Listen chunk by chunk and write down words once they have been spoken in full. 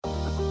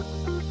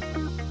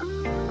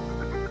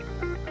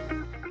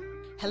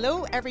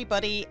Hello,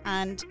 everybody,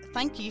 and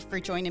thank you for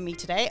joining me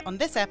today on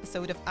this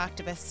episode of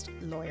Activist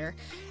Lawyer,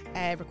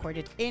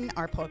 recorded in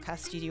our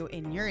podcast studio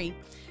in Newry.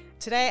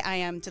 Today, I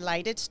am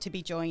delighted to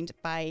be joined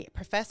by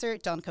Professor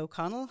Donncha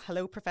O'Connell.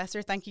 Hello,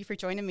 Professor. Thank you for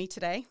joining me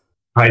today.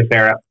 Hi,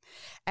 Sarah.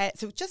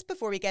 So just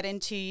before we get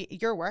into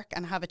your work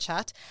and have a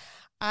chat,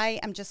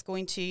 I am just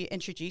going to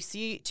introduce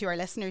you to our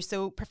listeners.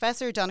 So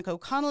Professor Donncha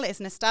O'Connell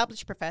is an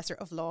established Professor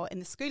of Law in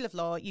the School of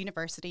Law,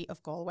 University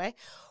of Galway,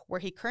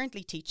 where he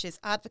currently teaches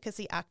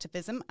advocacy,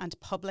 activism and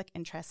public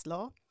interest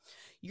law,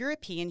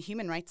 European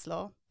human rights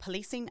law,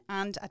 policing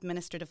and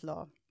administrative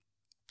law.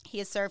 He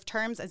has served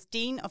terms as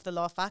Dean of the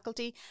Law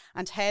Faculty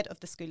and Head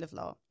of the School of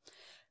Law.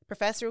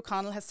 Professor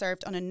O'Connell has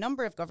served on a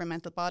number of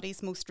governmental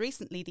bodies, most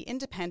recently the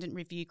Independent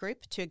Review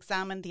Group to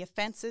examine the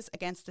Offences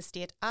Against the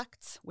State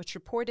Acts, which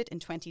reported in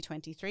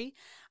 2023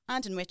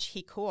 and in which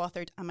he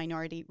co-authored a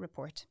minority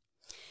report.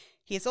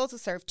 He has also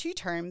served 2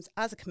 terms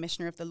as a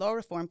Commissioner of the Law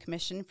Reform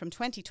Commission from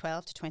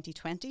 2012 to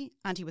 2020,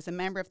 and he was a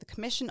member of the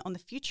Commission on the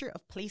Future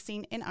of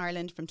Policing in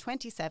Ireland from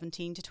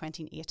 2017 to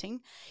 2018.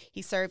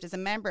 He served as a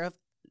member of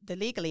the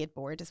Legal Aid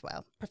Board as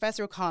well.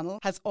 Professor O'Connell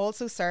has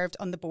also served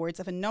on the boards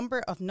of a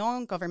number of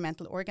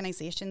non-governmental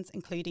organisations,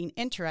 including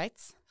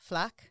Interrights,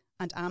 FLAC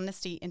and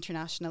Amnesty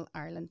International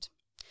Ireland.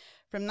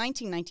 From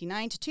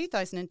 1999 to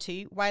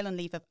 2002, while on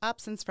leave of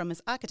absence from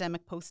his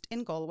academic post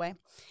in Galway,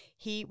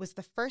 he was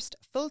the first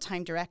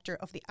full-time director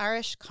of the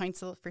Irish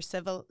Council for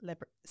Civil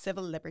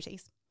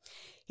Liberties.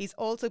 He's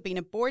also been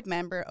a board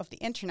member of the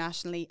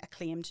internationally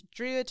acclaimed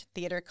Druid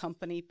Theatre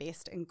Company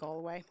based in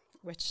Galway,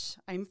 which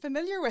I'm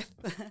familiar with.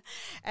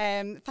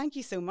 Thank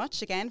you so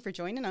much again for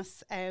joining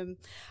us. I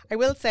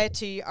will say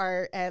to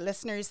our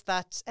listeners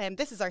that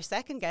this is our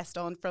second guest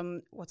on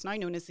from what's now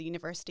known as the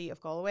University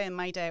of Galway. In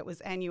my day, it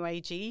was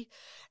NUIG,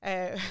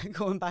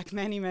 going back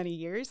many, many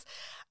years.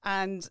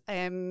 And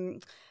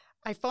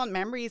I fond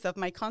memories of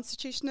my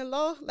constitutional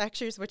law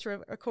lectures, which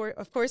were,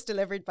 of course,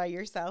 delivered by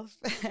yourself.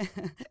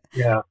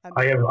 Yeah,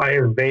 I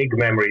have vague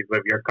memories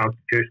of your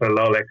constitutional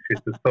law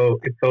lectures.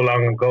 It's so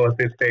long ago at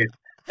this stage.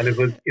 And it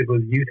was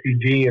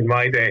UCG in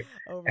my day,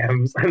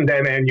 and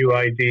then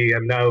NUIG,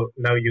 and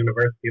now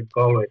University of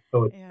Galway.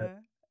 So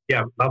it's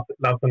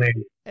lots of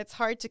names. It's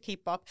hard to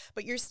keep up,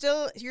 but you're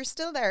still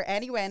there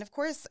anyway. And of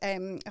course,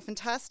 a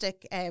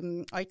fantastic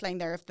outline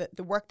there of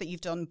the work that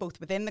you've done both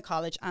within the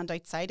college and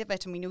outside of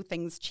it. And we know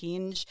things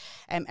change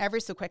ever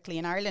so quickly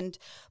in Ireland.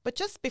 But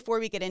just before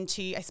we get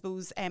into, I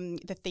suppose,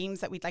 the themes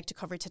that we'd like to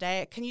cover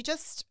today, can you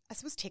just, I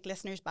suppose, take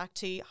listeners back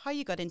to how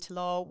you got into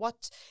law?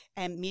 What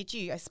made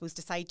you, I suppose,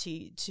 decide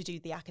to do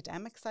the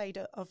academic side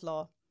of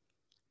law?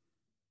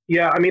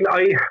 Yeah, I mean,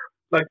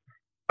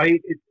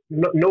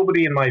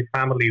 nobody in my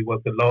family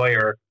was a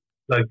lawyer.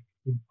 Like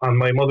on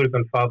my mother's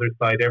and father's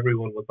side,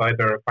 everyone was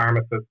either a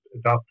pharmacist, a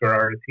doctor,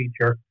 or a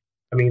teacher.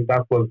 I mean,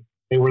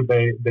 they were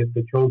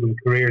the chosen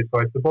careers.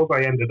 So I suppose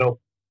I ended up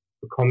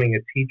becoming a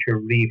teacher.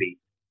 Really,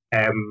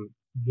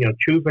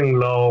 choosing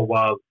law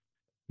was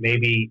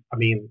maybe,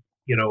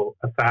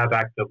 a sad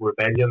act of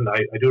rebellion.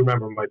 I do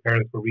remember my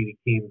parents were really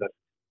keen that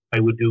I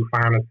would do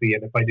pharmacy,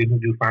 and if I didn't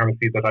do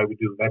pharmacy, that I would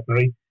do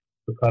veterinary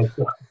because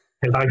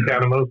I liked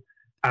animals.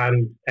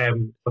 And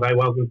but I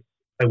wasn't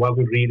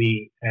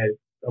really.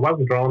 I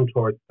wasn't drawn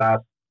towards that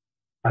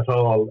at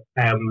all,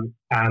 and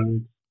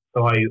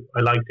so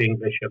I liked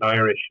English and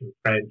Irish and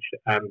French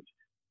and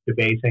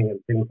debating and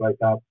things like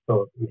that.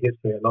 So in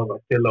history, I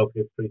still love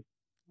history.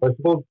 So I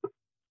suppose it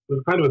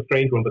was kind of a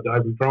strange one, but I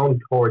was drawn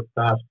towards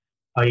that.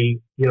 I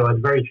had a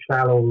very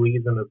shallow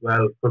reason as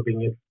well for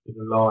being interested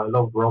in law. I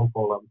loved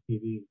Rumpole on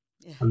TV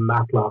and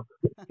Matlock,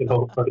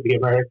 for the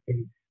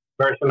American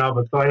version of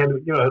it. So I had,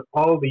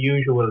 all the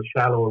usual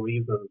shallow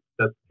reasons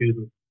that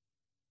students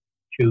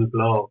choose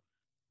law.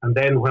 And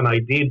then when I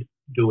did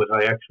do it,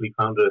 I actually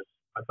found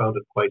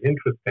it quite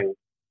interesting.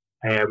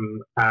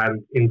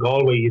 And in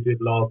Galway, you did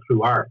law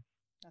through art.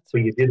 So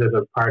you did it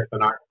as part of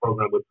an art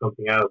program with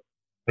something else.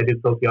 I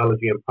did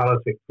sociology and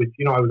politics, which,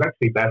 I was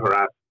actually better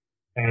at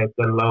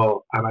than law,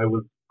 and I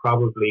was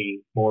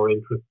probably more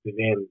interested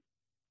in.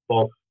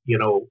 But,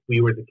 we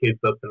were the kids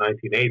of the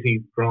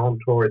 1980s drawn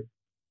towards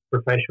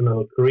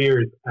professional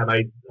careers, and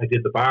I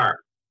did the bar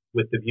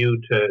with the view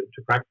to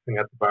practicing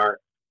at the bar.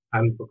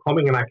 And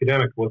becoming an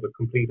academic was a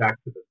complete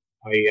accident.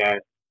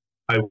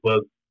 I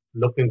was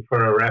looking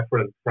for a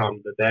reference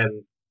from the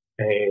then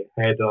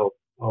head of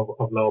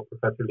law,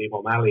 Professor Liam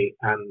O'Malley,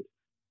 and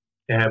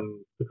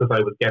because I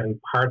was getting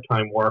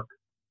part-time work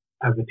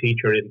as a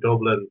teacher in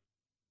Dublin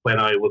when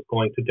I was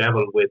going to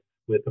Devil with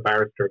the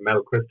barrister,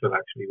 Mel Crystal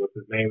actually was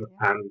his name,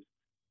 and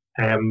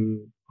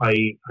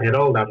I had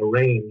all that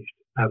arranged,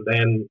 and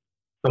then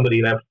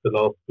somebody left the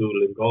law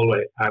school in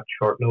Galway at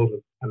short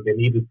notice, and they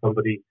needed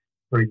somebody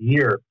for a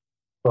year.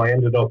 So I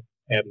ended up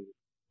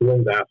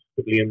doing that.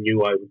 But Liam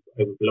knew I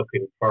was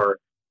looking for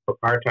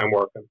part-time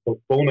work and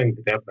postponing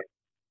the deadline.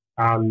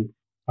 And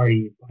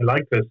I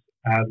liked it.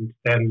 And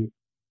then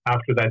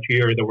after that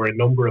year, there were a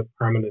number of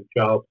permanent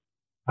jobs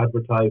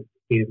advertised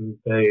in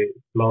the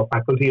law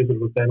faculty, as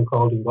it was then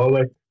called in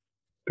Galway.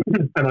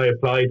 And I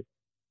applied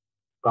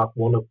got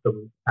one of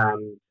them,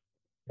 and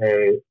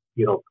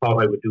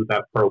thought I would do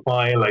that for a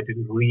while. I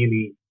didn't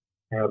really,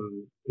 I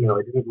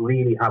didn't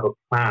really have a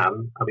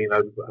plan. I mean, I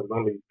was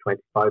only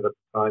 25 at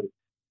the time,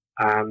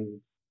 and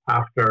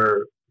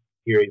after a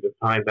period of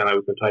time, then I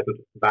was entitled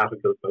to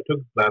sabbatical. So I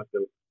took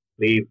sabbatical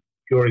leave,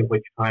 during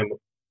which time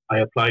I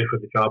applied for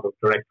the job of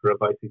director of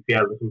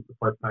ICCL. This was the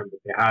first time that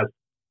they had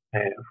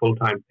a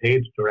full-time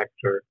paid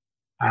director,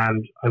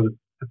 and I was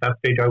at that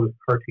stage I was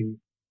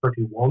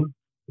 31,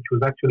 which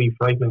was actually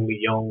frighteningly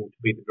young to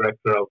be the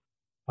director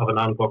of a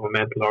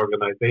non-governmental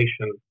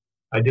organisation.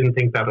 I didn't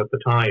think that at the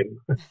time.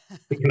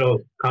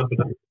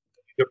 Confidence is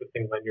a different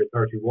thing when you're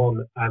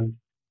 31.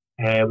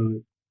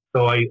 And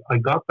so I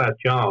got that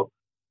job,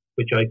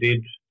 which I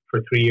did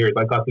for 3 years.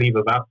 I got leave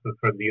of absence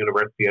from the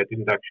university. I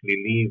didn't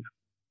actually leave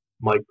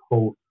my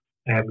post,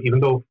 even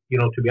though,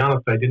 to be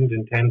honest, I didn't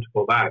intend to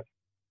go back.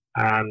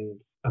 And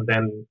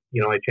then,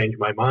 I changed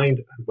my mind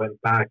and went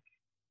back.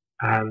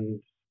 And,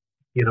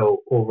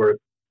 over a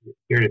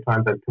period of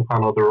time, then took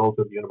on other roles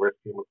at the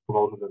university and was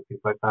promoted and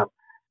things like that.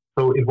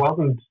 So it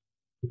was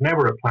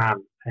never a plan.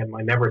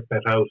 I never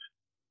set out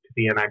to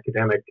be an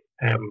academic.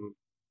 And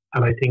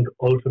I think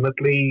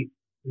ultimately,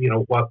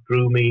 what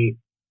drew me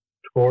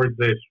towards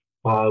it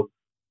was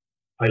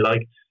I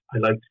liked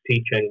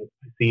teaching.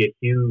 I see a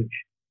huge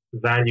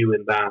value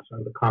in that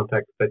and the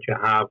context that you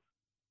have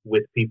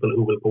with people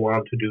who will go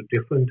on to do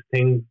different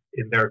things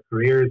in their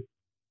careers,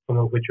 some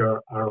of which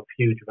are of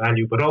huge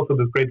value, but also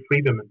there's great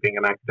freedom in being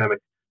an academic.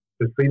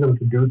 There's freedom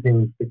to do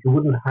things that you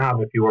wouldn't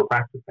have if you were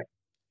practicing.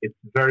 It's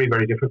very,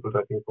 very difficult,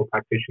 I think, for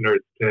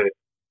practitioners to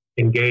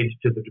engage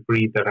to the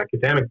degree that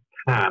academics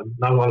can.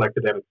 Not all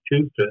academics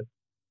choose to,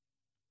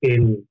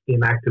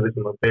 in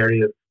activism of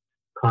various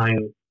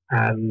kinds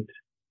and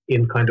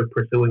in kind of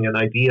pursuing an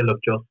ideal of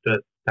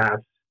justice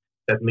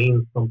that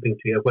means something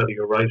to you, whether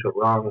you're right or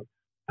wrong.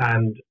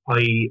 And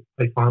I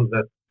found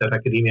that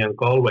academia in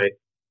Galway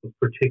was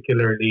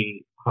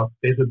particularly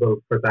hospitable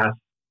for that,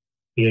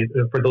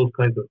 for those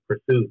kinds of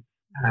pursuits.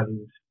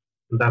 And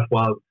that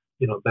was,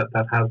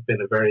 that has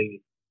been a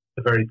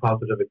very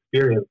positive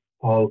experience,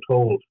 all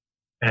told.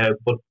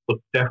 But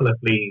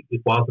definitely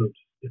it wasn't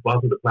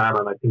a plan,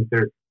 and I think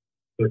there's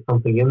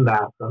something in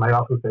that. And I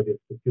often say this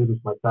to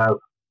students myself: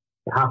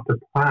 you have to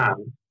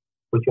plan,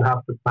 but you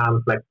have to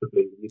plan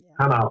flexibly. You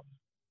cannot,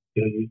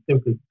 you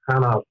simply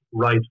cannot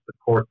write the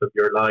course of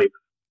your life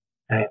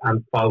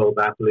and follow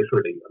that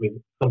literally. I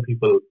mean, some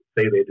people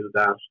say they do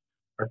that,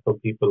 or some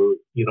people,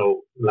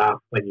 laugh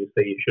when you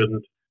say you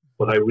shouldn't.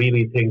 But I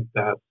really think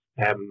that,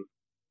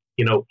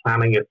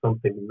 planning is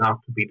something not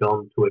to be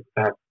done to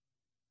excess,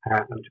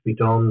 and to be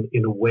done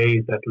in a way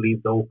that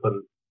leaves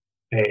open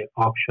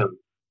options,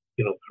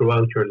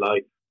 throughout your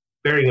life,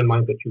 bearing in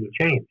mind that you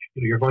will change.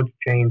 You're going to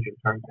change in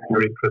terms of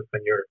your interests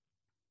and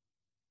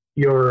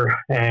your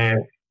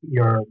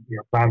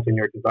plans and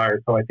your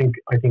desires. So I think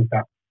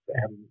that's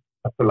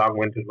a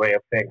long-winded way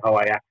of saying how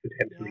I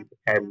accidentally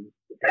became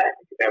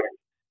academic.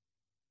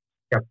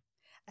 Yeah.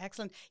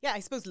 Excellent. Yeah, I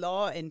suppose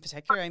law in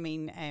particular,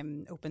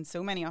 opens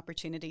so many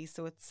opportunities.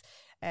 So it's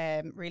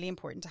really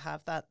important to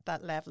have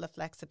that level of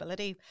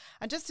flexibility.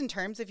 And just in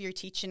terms of your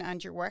teaching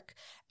and your work,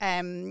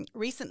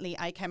 recently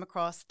I came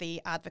across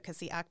the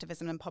Advocacy,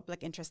 Activism and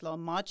Public Interest Law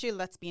module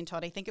that's being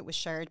taught. I think it was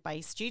shared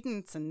by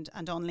students and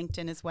on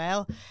LinkedIn as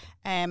well.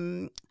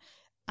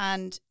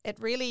 And it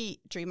really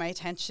drew my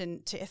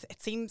attention to,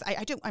 it seems,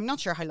 I'm not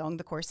sure how long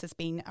the course has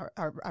been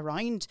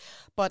around,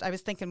 but I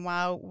was thinking,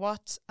 wow,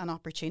 what an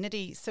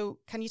opportunity. So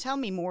can you tell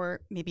me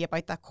more maybe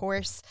about that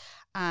course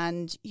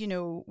and,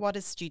 what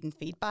has student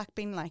feedback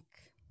been like?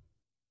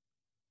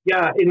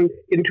 Yeah, in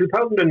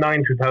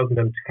 2009,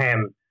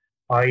 2010,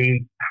 I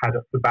had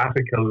a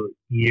sabbatical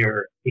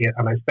year,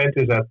 and I spent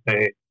it at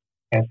the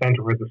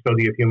Centre for the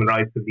Study of Human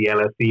Rights at the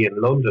LSE in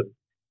London.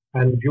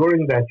 And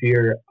during that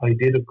year, I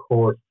did a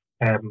course,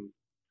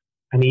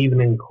 an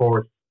evening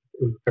course.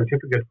 It was a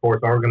certificate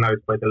course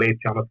organised by the late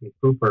Jonathan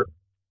Cooper,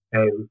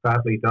 who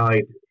sadly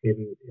died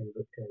in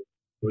the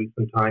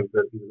recent times.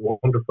 He was a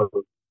wonderful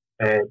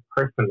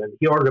person, and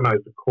he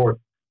organised a course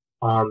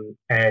on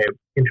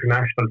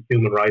international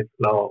human rights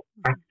law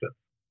practice.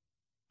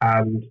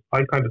 And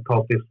I kind of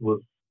thought this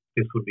would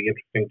be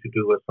interesting to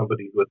do as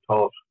somebody who had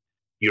taught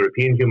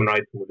European human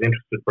rights and was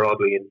interested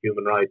broadly in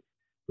human rights.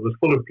 It was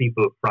full of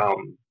people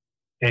from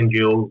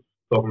NGOs,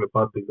 government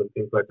bodies and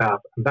things like that.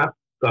 And that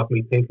got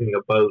me thinking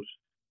about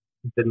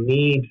the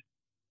need.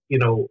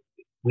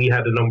 We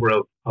had a number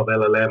of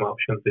LLM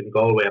options in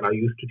Galway, and I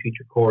used to teach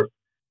a course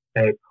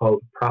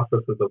called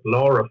Processes of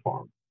Law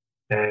Reform,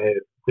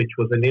 which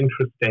was an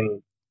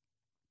interesting,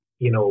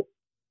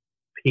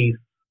 piece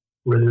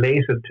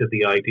related to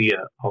the idea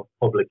of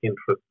public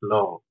interest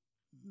law,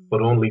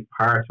 but only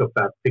part of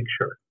that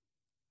picture.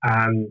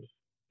 And,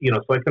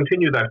 so I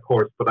continued that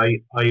course, but I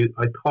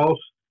thought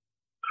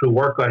through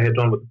work I had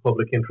done with the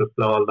Public Interest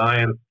Law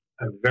Alliance,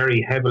 and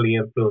very heavily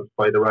influenced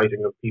by the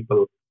writing of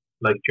people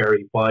like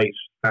Jerry White,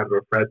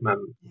 Sandra Fredman,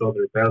 and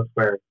others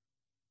elsewhere,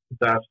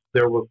 that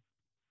there was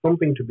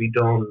something to be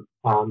done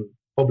on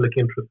public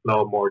interest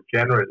law more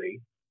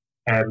generally,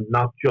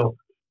 not just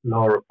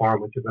law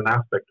reform, which is an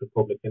aspect of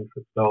public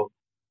interest law.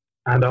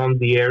 And on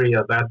the area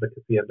of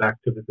advocacy and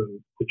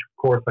activism, which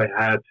of course I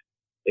had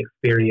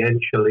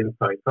experiential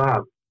insights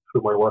on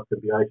through my work in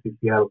the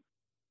ICCL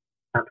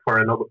and for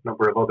a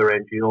number of other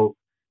NGOs.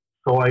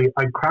 So I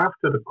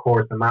crafted a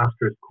course, a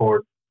master's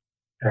course,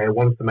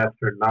 1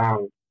 semester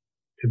long,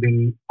 to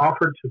be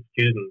offered to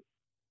students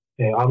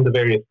on the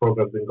various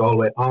programs in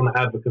Galway on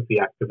advocacy,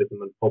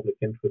 activism and public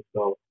interest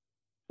law,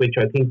 which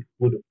I think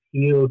would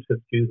appeal to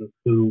students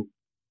who,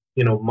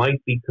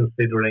 might be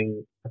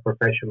considering a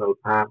professional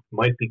path,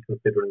 might be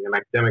considering an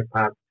academic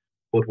path,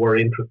 but were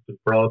interested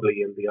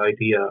broadly in the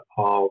idea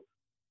of,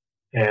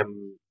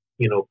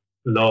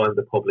 law in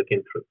the public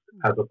interest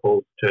as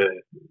opposed to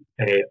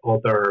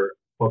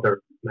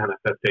other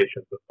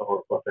manifestations of law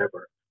or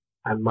whatever,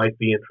 and might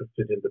be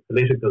interested in the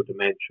political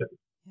dimension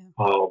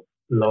of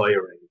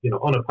lawyering,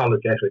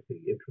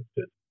 unapologetically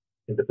interested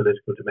in the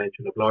political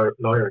dimension of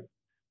lawyering.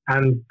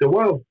 And there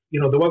was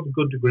a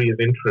good degree of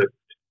interest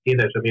in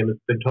it. I mean, it's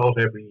been taught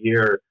every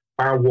year,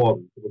 bar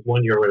one. There was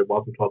 1 year where it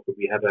wasn't taught, but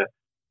we had a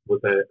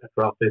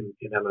drop in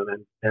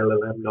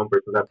LLM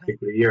numbers in that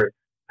particular year.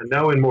 And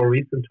now in more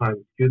recent times,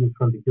 students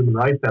from the Human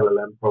Rights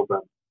LLM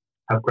program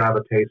have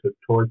gravitated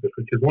towards it,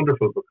 which is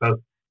wonderful because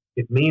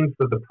it means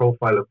that the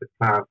profile of the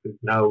class is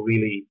now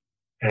really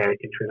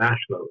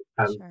international.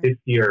 And this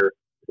year,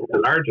 the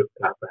largest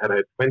class, I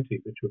had 20,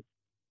 which was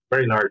a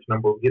very large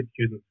number. We had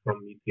students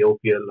from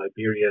Ethiopia,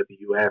 Liberia, the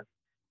US,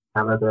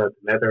 Canada,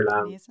 the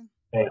Netherlands,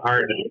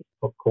 Ireland,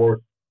 of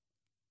course,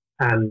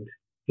 and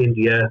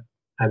India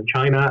and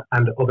China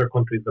and other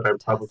countries that I'm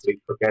probably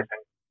forgetting.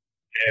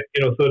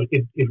 So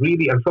it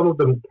really, and some of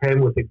them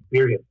came with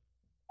experience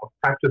of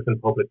practice in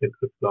public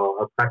interest law,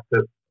 or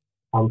practice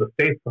on the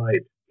state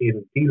side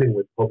in dealing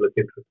with public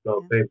interest law.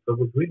 So it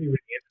was really,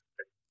 really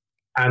interesting.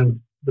 And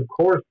the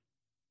course,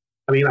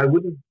 I mean, I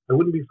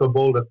wouldn't be so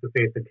bold as to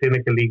say it's a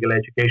clinical legal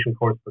education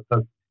course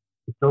because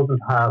it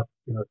doesn't have,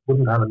 it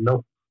wouldn't have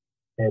enough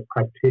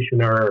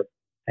practitioner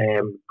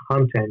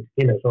content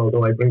in it,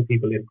 although I bring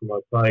people in from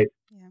outside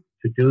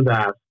to do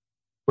that.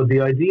 But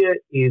the idea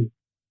is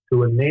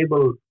to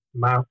enable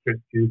master's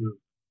students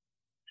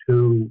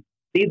to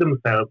see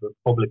themselves as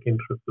public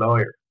interest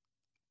lawyers,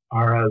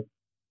 or as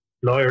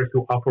lawyers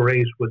who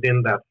operate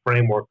within that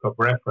framework of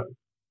reference,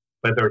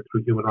 whether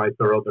through human rights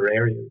or other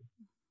areas,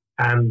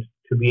 and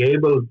to be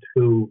able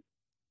to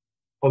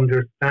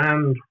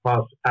understand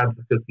what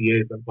advocacy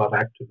is and what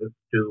activists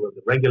do and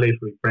the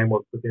regulatory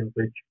framework within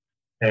which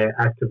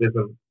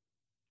activism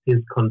is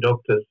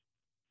conducted,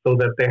 so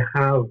that they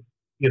have,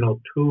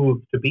 tools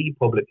to be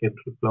public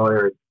interest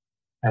lawyers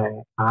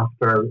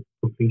after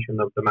completion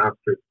of the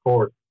master's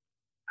course.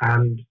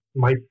 And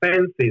my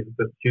sense is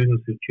that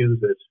students who choose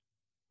it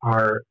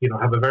are,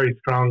 have a very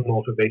strong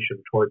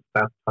motivation towards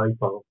that type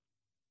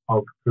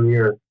of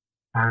career.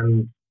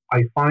 And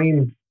I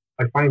find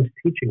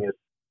teaching it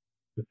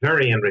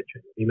very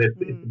enriching. I mean,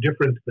 it's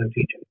different than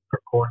teaching for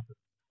courses.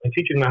 And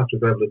teaching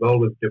master's level is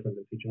always different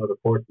than teaching other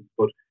courses,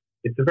 but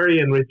it's a very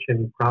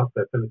enriching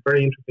process, and it's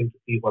very interesting to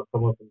see what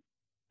some of them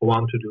go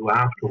on to do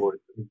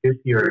afterwards. And this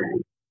year,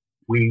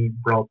 we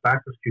brought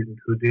back a student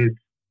who did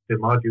the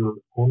module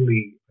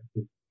only, I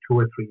think, 2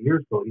 or 3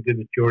 years ago. He did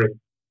it during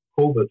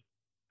COVID,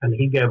 and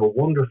he gave a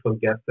wonderful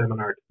guest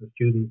seminar to the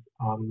students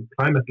on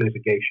climate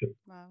litigation,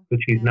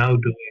 which he's now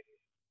doing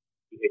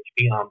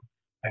PhD on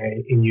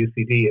in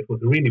UCD. It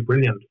was a really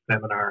brilliant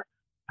seminar,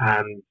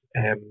 and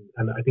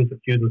I think the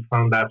students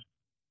found that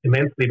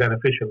immensely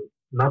beneficial,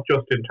 not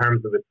just in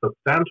terms of its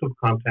substantive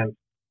content,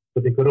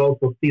 but they could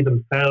also see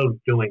themselves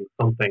doing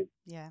something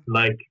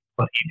like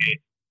what he did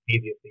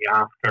immediately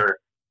after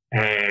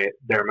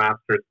their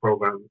master's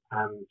program,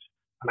 and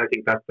I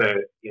think that's a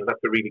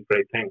really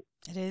great thing.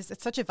 It is.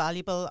 It's such a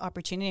valuable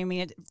opportunity. I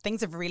mean, things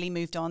have really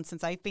moved on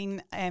since I've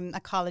been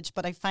at college,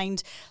 but I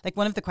find like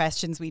one of the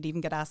questions we'd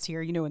even get asked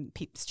here, and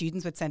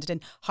students would send it in,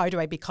 how do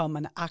I become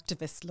an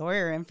activist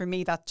lawyer? And for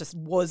me, that just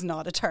was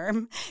not a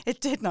term.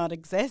 It did not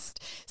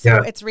exist.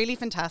 So it's really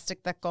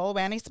fantastic that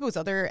Galway, and I suppose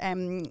other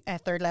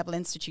third level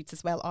institutes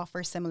as well,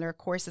 offer similar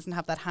courses and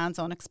have that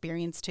hands-on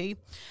experience too.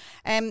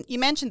 You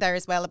mentioned there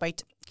as well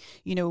about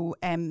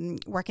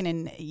working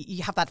in,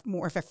 you have that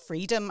more of a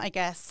freedom, I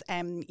guess,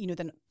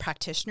 than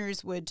practitioners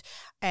would,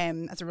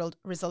 as a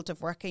result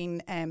of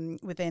working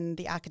within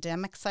the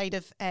academic side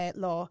of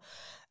law.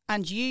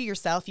 And you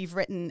yourself, you've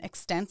written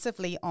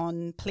extensively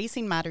on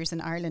policing matters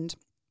in Ireland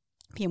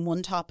being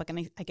one topic,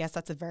 and I guess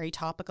that's a very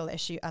topical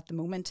issue at the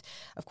moment.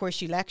 Of course,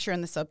 you lecture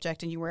on the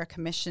subject, and you were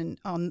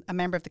a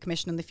member of the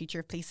Commission on the Future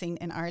of Policing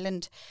in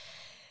Ireland.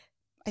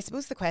 I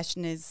suppose the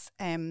question is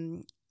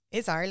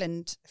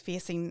Ireland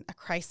facing a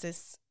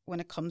crisis when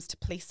it comes to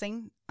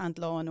policing and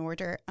law and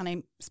order. And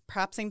I'm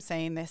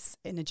saying this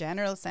in a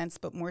general sense,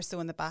 but more so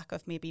in the back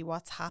of maybe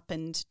what's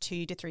happened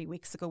 2 to 3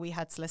 weeks ago. We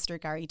had Solicitor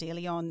Gary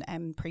Daly on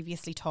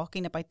previously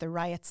talking about the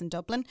riots in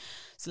Dublin.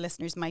 So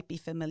listeners might be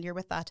familiar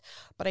with that.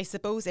 But I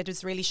suppose it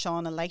has really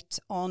shone a light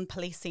on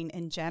policing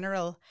in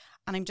general.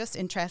 And I'm just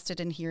interested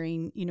in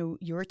hearing,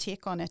 your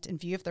take on it in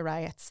view of the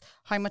riots.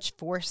 How much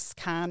force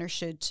can or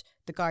should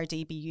the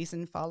Gardaí be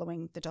using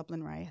following the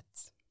Dublin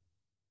riots?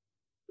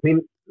 I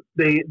mean,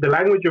 the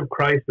language of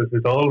crisis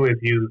is always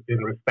used in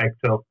respect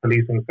of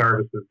policing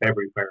services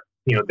everywhere.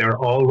 They're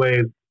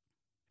always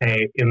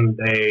in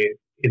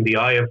the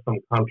eye of some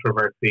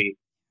controversy,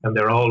 and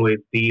they're always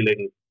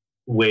dealing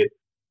with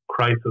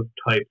crisis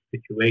type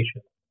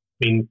situations.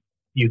 I mean,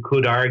 you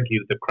could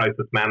argue that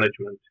crisis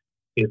management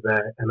is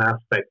an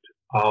aspect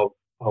of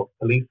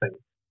policing.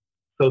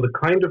 So the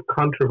kind of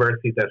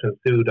controversy that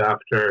ensued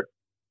after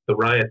the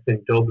riots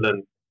in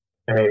Dublin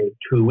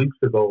 2 weeks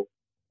ago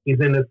is,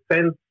 in a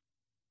sense,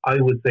 I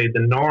would say,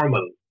 the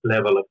normal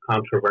level of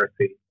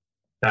controversy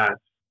that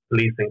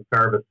policing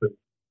services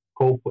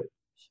cope with.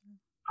 Sure.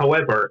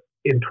 However,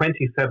 in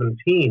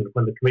 2017,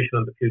 when the Commission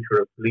on the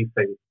Future of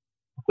Policing,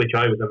 of which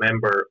I was a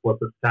member, was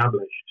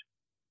established,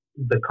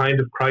 the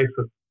kind of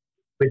crisis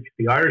which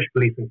the Irish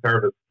Policing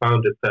Service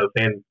found itself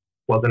in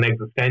was an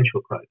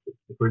existential crisis.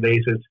 It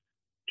related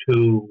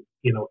to,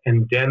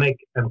 endemic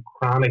and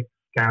chronic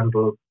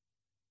scandals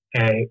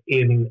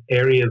in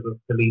areas of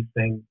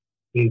policing.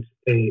 It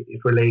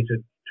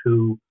related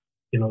to,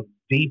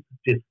 deep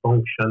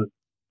dysfunction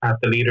at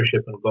the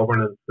leadership and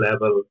governance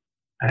level,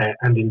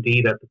 and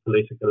indeed at the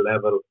political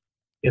level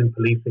in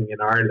policing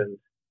in Ireland.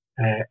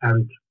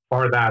 And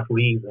for that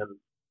reason,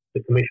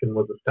 the Commission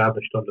was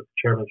established under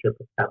the chairmanship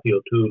of Cathy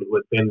O'Toole, who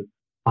had been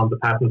on the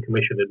Patent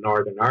Commission in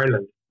Northern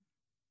Ireland,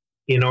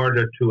 in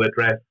order to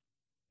address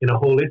in a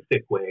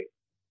holistic way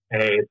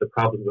the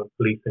problems of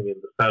policing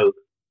in the South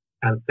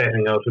and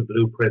setting out a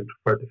blueprint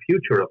for the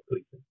future of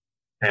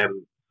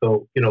policing.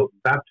 So,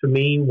 that to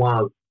me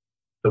was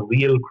the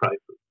real crisis.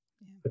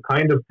 Yeah. The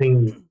kind of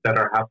things that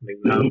are happening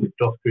now,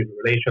 industrial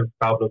relations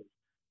problems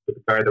with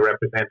the Garda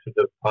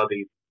representative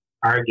bodies,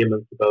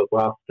 arguments about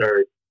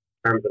rosters,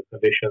 terms and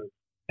conditions,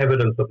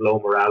 evidence of low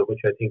morale,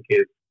 which I think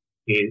is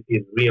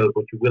real,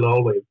 but you will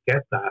always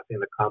get that in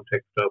the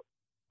context of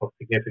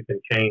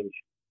significant change,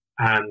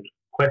 and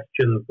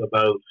questions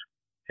about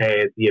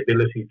the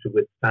ability to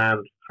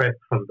withstand threats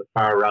from the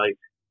far right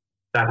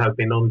that have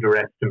been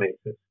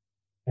underestimated,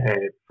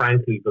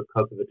 frankly,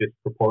 because of a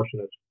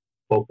disproportionate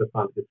focus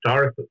on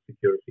historical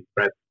security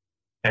threats.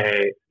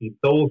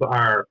 Those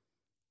are,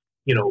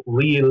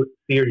 real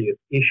serious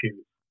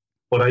issues,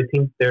 but I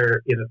think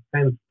they're, in a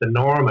sense, the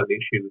normal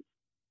issues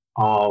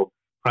of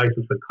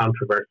crisis and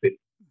controversy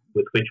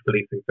with which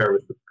policing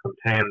services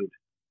contend,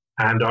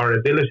 and our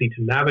ability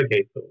to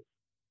navigate those,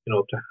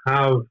 to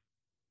have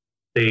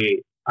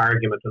the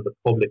argument and the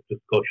public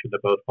discussion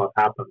about what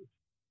happened,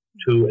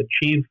 to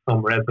achieve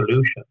some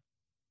resolution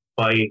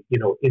by,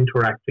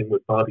 interacting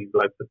with bodies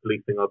like the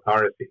policing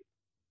authority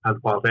and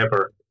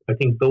whatever. I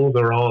think those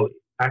are all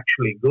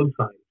actually good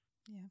signs,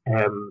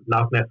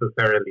 not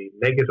necessarily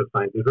negative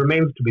signs. It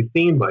remains to be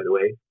seen, by the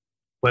way,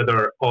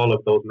 whether all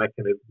of those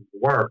mechanisms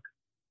work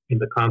in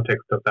the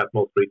context of that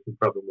most recent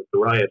problem with the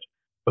riot.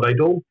 But I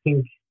don't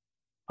think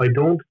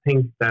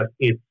that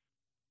it's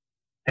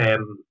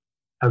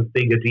as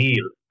big a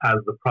deal as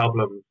the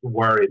problems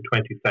were in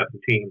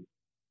 2017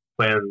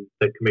 when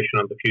the Commission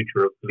on the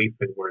Future of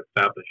Policing were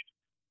established.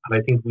 And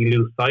I think we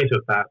lose sight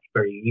of that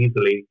very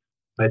easily.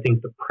 I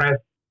think the press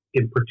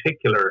in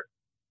particular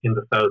in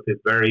the South is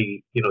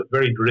very, it's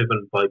very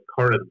driven by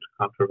current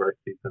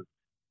controversies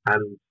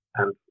and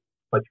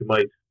what you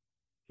might,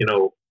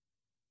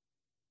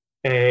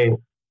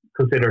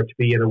 consider to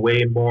be in a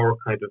way more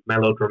kind of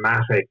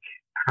melodramatic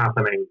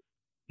happening.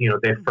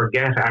 They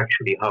forget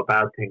actually how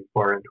bad things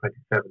were in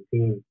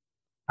 2017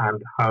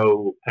 and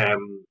how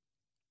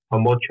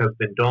much has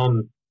been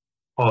done,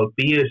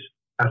 albeit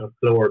at a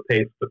slower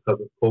pace because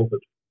of COVID,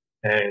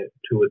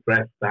 to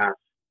address that,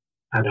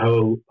 and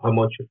how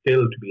much is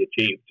still to be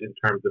achieved in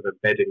terms of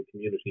embedding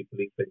community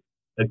policing,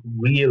 like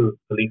real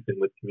policing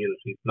with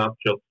communities, not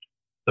just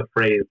the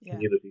phrase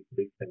community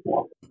policing,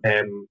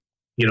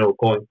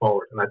 going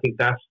forward. And I think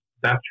that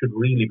should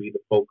really be the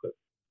focus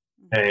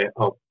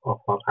of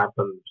what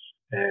happened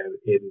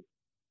in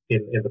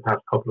the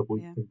past couple of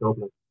weeks in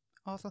Dublin.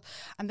 Awful.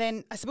 And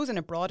then I suppose on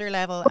a broader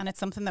level, and it's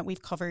something that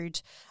we've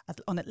covered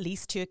on at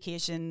least 2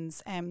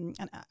 occasions, and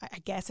I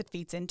guess it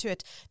feeds into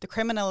it, the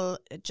criminal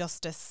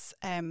justice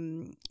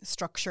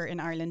structure in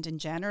Ireland in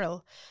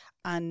general.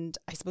 And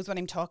I suppose what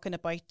I'm talking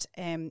about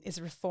is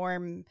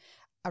reform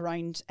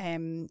around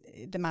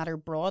the matter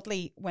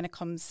broadly when it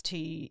comes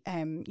to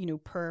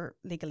per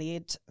legal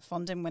aid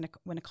funding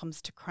when it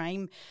comes to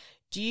crime.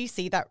 Do you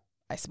see that,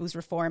 I suppose,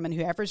 reform, and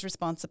whoever's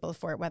responsible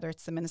for it, whether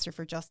it's the Minister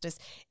for Justice,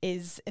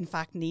 is in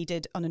fact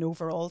needed on an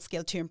overall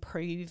scale to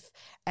improve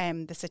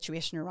the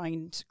situation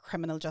around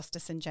criminal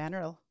justice in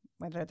general,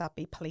 whether that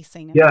be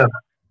policing?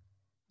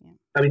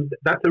 I mean,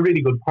 that's a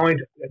really good point.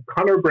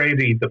 Conor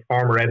Brady, the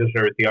former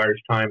editor at the Irish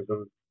Times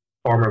and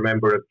former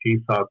member of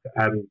GSOC,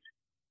 and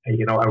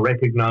a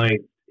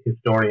recognised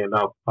historian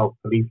of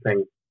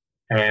policing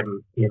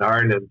in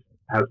Ireland,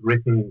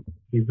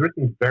 he's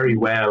written very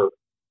well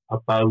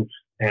about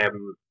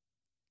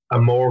a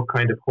more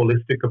kind of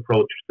holistic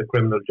approach to the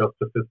criminal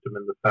justice system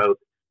in the South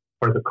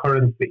for the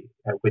Currency,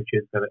 which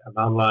is an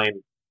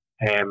online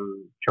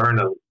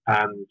journal.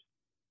 And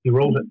he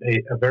wrote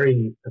a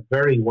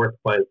very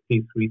worthwhile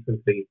piece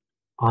recently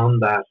on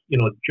that,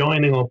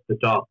 joining up the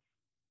dots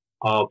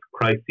of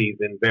crises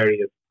in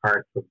various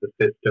parts of the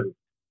system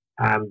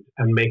and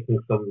making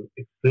some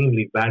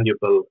extremely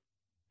valuable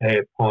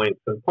points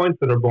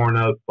that are borne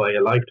out by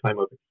a lifetime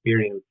of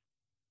experience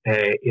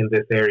in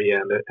this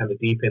area and a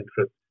deep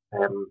interest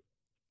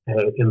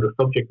in the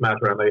subject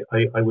matter. And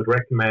I would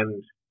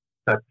recommend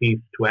that piece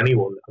to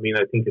anyone. I mean,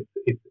 I think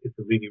it's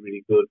a really,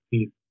 really good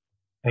piece.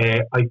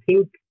 I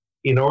think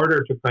in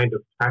order to kind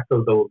of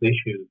tackle those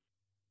issues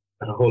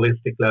at a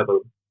holistic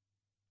level,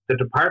 the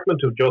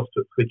Department of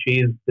Justice, which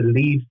is the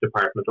lead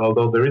department,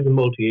 although there is a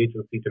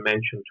multi-agency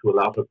dimension to a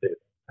lot of this,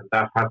 and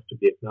that has to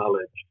be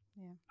acknowledged.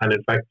 Yeah. And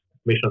in fact, the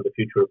Commission on the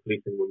Future of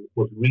Policing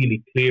was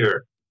really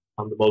clear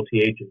on the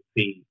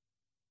multi-agency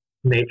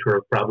nature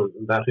of problems,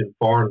 and that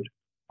informed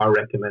our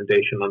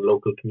recommendation on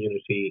local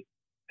community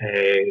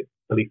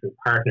policing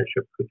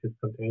partnerships, which is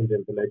contained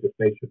in the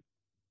legislation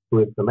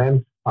to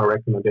implement our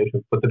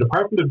recommendations. But the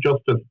Department of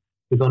Justice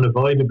is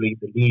unavoidably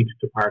the lead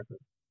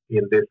department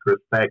in this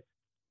respect.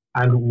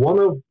 And one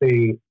of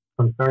the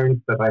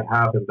concerns that I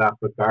have in that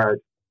regard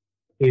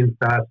is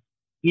that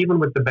even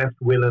with the best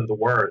will in the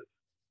world,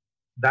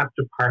 that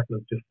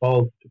department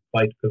defaults to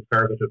quite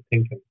conservative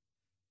thinking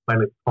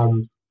when it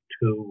comes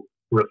to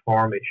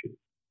reform issues.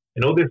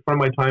 I know this from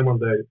my time on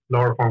the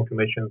Law Reform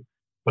Commission,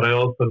 but I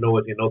also know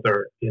it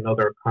in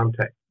other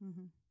contexts.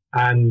 Mm-hmm.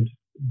 And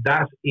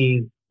that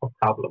is a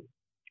problem,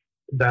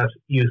 that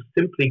you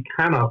simply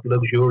cannot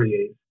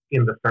luxuriate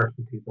in the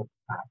certainties of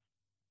the past.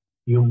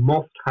 You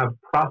must have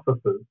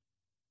processes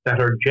that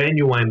are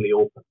genuinely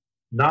open,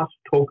 not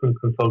token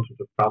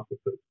consultative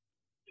processes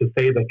to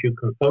say that you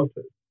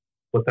consulted,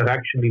 but that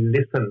actually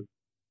listen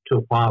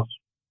to what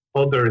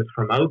others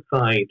from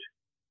outside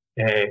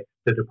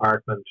the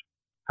department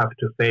have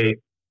to say,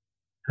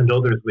 and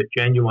others with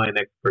genuine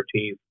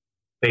expertise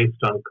based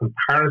on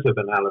comparative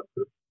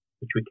analysis,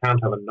 which we can't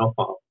have enough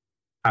of,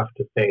 have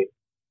to say.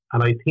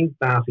 And I think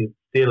that is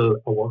still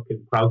a work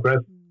in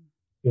progress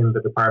in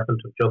the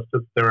Department of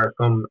Justice. There are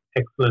some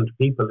excellent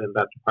people in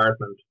that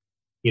department,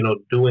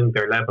 doing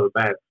their level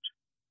best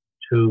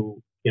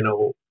to,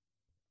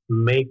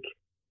 make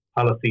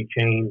policy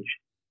change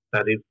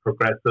that is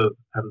progressive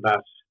and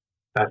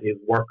that is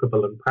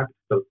workable and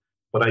practical.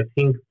 But I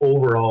think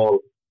overall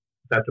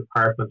that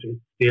department is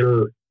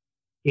still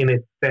in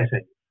its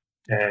setting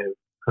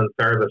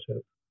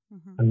conservative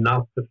and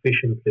not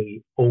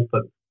sufficiently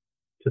open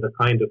to the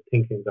kind of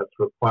thinking that's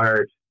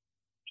required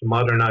to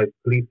modernise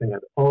policing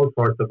and all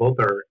sorts of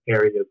other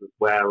areas as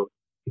well,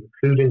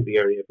 including the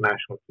area of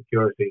national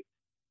security.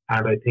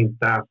 And I think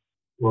that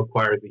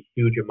requires a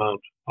huge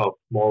amount of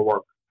more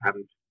work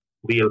and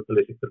real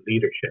political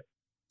leadership.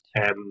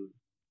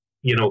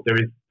 There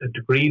is a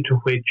degree to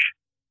which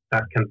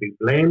that can be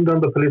blamed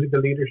on the political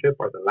leadership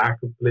or the lack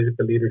of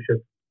political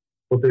leadership,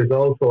 but there's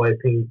also, I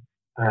think,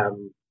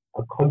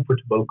 a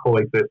comfortable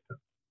coexistence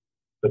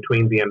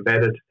between the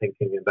embedded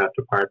thinking in that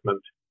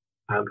department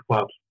and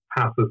what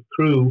passes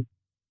through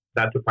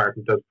that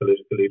department as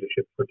political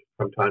leadership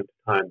from time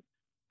to time.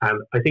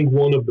 And I think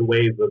one of the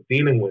ways of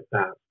dealing with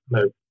that,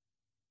 and I've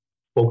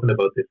spoken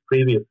about this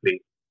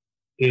previously,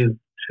 is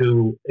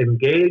to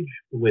engage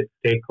with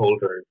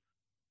stakeholders,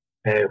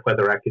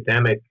 whether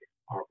academic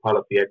or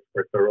policy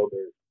experts or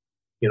others,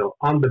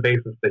 on the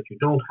basis that you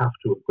don't have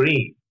to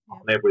agree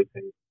on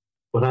everything,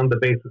 but on the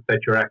basis that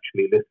you're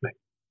actually listening.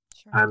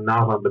 Sure. And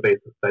not on the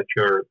basis that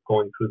you're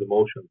going through the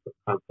motions of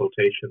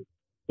consultation,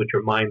 which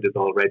your mind is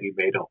already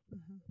made up.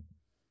 Mm-hmm.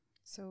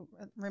 So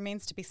it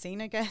remains to be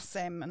seen, I guess,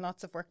 and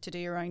lots of work to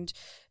do around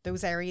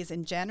those areas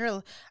in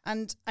general.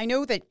 And I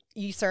know that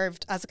you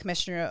served as a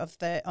commissioner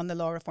on the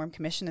Law Reform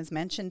Commission, as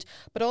mentioned,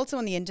 but also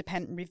on the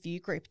independent review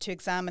group to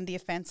examine the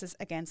offences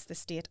against the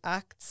state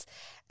acts.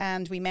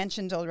 And we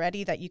mentioned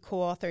already that you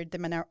co-authored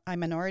the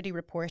minority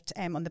report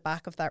on the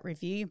back of that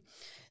review.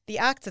 The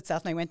Acts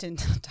itself, and I went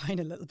down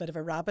a little bit of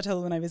a rabbit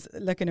hole when I was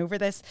looking over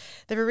this,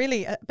 they were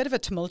really a bit of a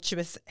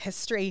tumultuous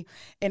history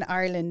in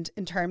Ireland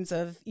in terms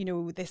of,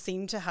 they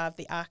seem to have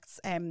the Acts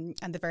and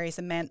the various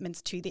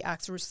amendments to the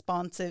Acts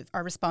responsive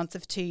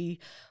to,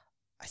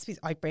 I suppose,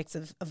 outbreaks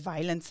of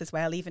violence as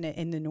well, even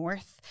in the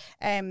north,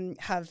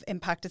 have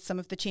impacted some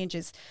of the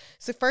changes.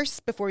 So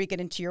first, before we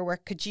get into your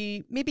work, could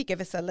you maybe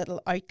give us a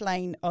little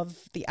outline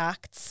of the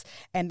acts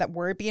that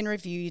were being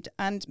reviewed,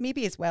 and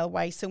maybe as well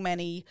why so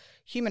many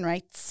human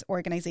rights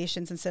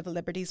organisations and civil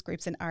liberties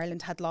groups in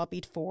Ireland had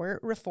lobbied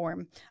for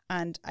reform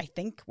and I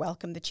think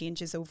welcomed the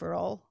changes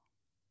overall?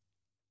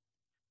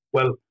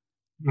 Well,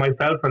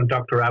 myself and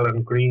Dr.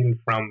 Alan Green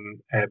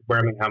from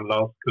Birmingham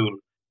Law School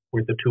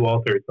were the two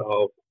authors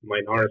of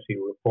Minority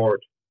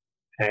Report.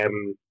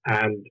 And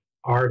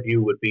our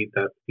view would be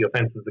that the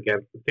Offences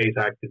Against the State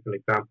Act is an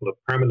example of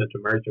permanent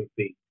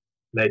emergency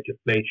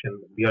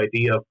legislation. The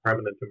idea of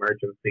permanent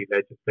emergency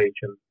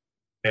legislation,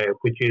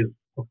 which is,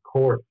 of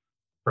course,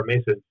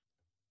 permitted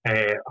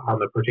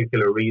on a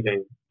particular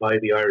reading by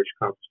the Irish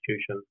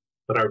Constitution,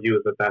 but our view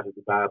is that that is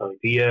a bad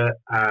idea,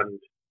 and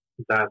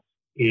that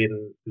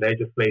in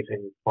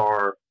legislating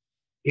for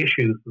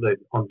issues, like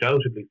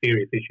undoubtedly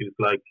serious issues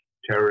like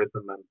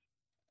terrorism and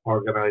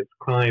organised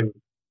crime,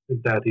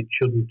 that it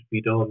shouldn't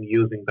be done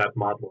using that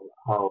model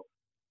of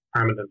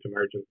permanent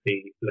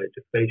emergency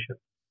legislation.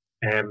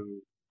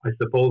 I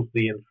suppose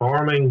the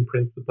informing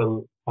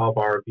principle of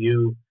our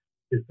view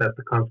is that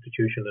the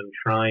Constitution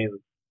enshrines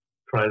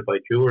trial by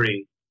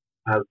jury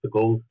as the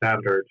gold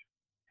standard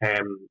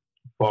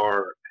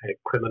for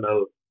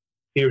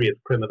serious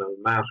criminal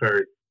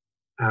matters,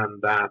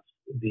 and that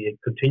the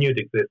continued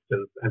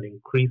existence and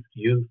increased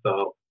use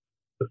of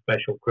the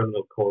special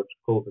criminal court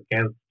goes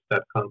against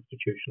that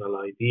constitutional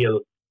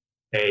ideal,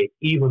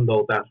 even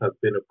though that has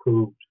been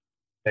approved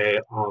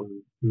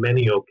on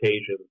many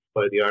occasions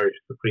by the Irish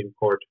Supreme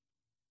Court.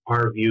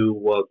 Our view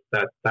was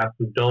that that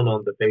was done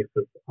on the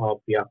basis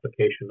of the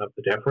application of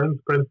the deference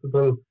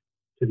principle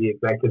to the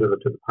executive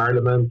and to the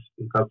parliament.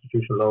 In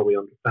constitutional law, we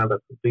understand that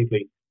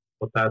completely,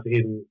 but that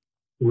in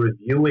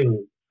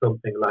reviewing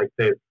something like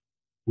this,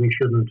 we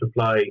shouldn't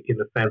apply, in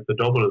a sense, a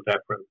double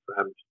deference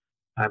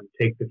and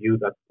take the view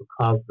that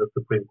because the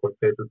Supreme Court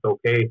says it's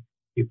okay,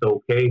 it's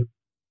okay.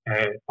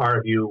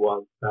 Our view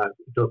was that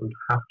it doesn't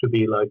have to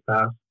be like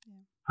that,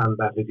 and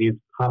that it is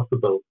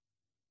possible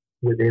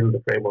within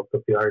the framework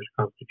of the Irish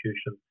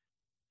Constitution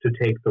to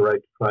take the right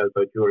to trial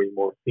by jury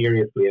more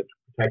seriously and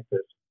to protect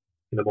it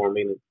in a more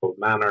meaningful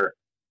manner,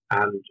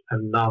 and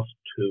not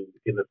to,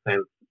 in a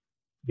sense,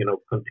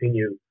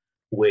 continue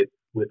with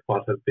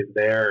what has been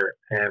there,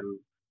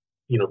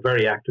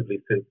 very actively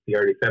since the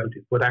early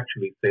 70s, but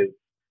actually since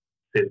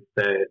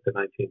the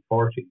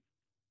 1940s.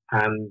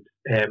 And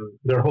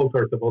there are whole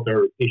sorts of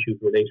other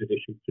related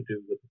issues to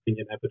do with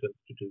opinion evidence,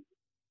 to do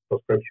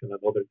with prescription and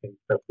other things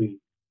that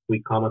we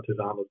commented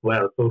on as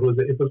well. So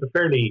it was a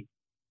fairly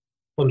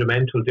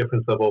fundamental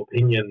difference of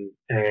opinion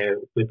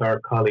with our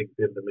colleagues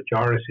in the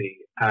majority.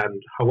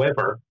 And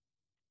however,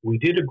 we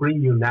did agree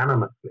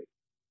unanimously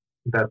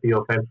that the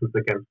Offences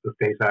Against the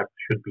State Act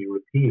should be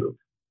repealed.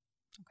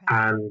 Okay.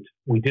 And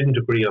we didn't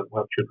agree on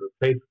what should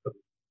replace them.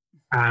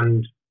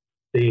 And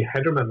the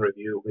Hedderman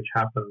Review, which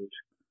happened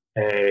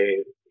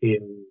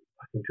in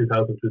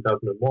 2000,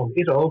 2001,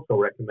 it also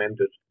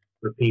recommended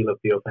repeal of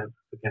the Offences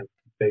Against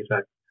the State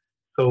Act.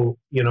 So,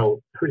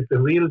 there is a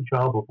real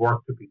job of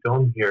work to be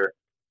done here,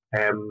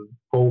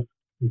 post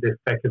this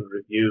second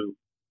review.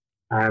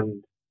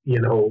 And,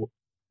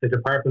 the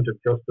Department of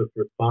Justice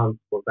response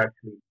was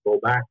actually to go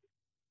back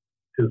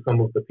to some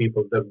of the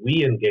people that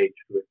we engaged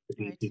with,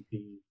 the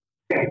DCP,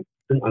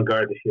 An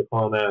Garda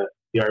Síochána,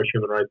 the Irish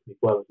Human Rights and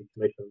Equality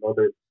Commission and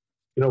others,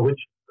 which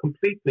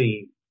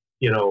completely,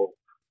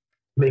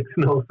 makes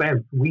no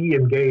sense. We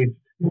engaged,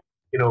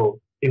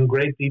 in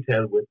great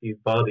detail with these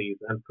bodies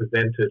and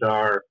presented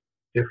our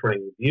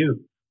differing views.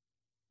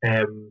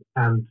 And,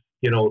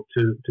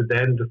 to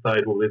then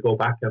decide, well, we'll go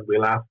back and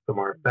we'll ask them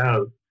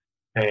ourselves,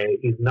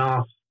 is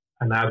not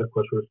an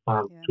adequate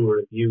response to a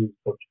review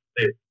such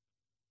as this.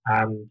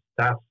 And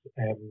that,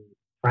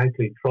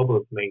 frankly,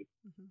 troubles me,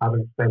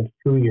 having spent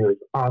 2 years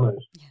on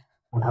it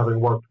and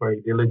having worked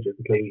very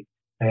diligently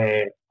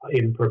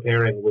in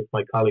preparing with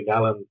my colleague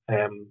Alan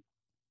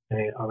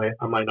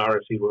a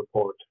Minority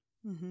Report.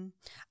 Mm-hmm.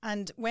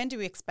 And when do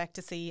we expect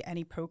to see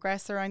any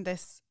progress around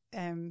this?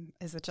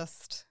 Is it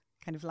just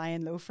kind of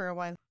lying low for a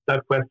while?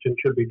 That question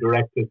should be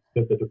directed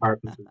to the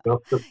Department of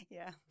Justice.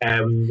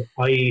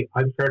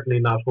 I'm certainly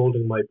not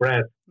holding my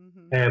breath.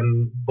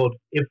 But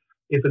if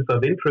it's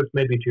of interest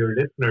maybe to your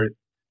listeners,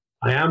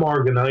 I am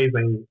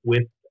organising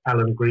with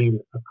Alan Green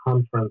a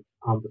conference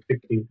on the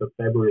 16th of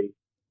February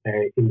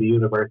in the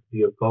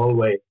University of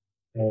Galway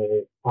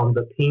on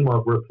the theme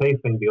of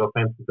replacing the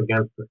Offences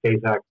Against the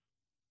State Act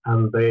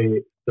and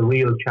the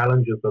real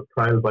challenges of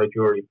trial by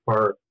jury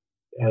for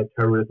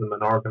terrorism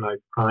and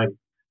organised crime.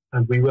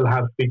 And we will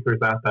have speakers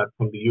at that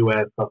from the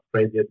US,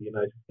 Australia, the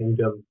United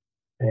Kingdom,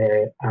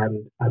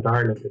 and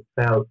Ireland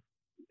itself.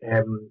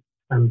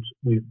 And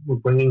we're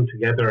bringing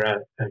together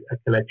a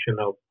collection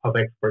of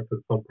experts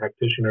and some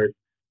practitioners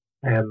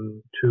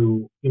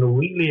to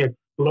really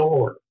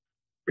explore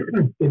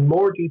in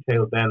more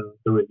detail than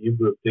the review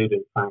group did,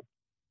 in fact,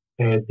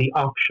 the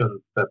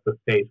options that the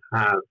state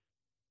has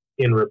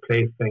in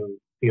replacing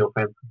the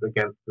Offences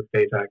Against the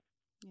State Act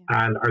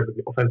or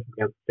the Offences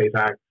Against the State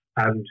Act.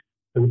 And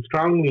I would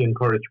strongly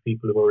encourage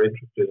people who are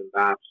interested in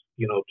that,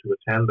 to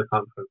attend the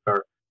conference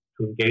or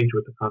to engage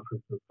with the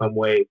conference in some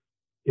way.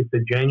 It's a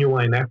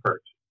genuine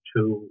effort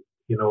to,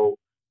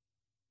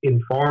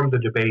 inform the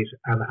debate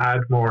and add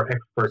more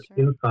expert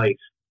insight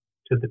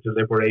to the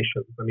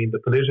deliberations. I mean, the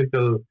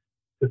political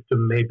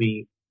system may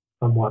be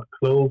somewhat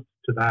closed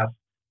to that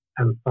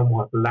and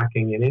somewhat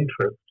lacking in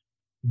interest,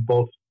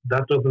 but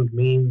that doesn't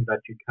mean that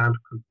you can't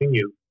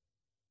continue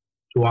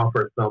to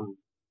offer some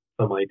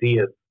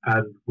ideas.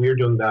 And we're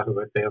doing that, as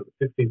I say, on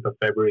the 15th of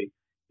February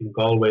in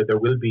Galway. There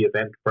will be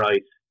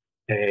Eventbrite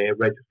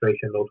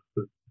registration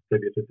notices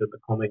distributed in the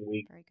coming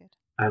week. Very good.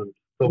 And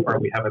so far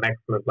we have an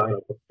excellent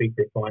lineup of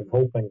speakers. So I'm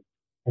hoping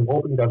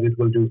that it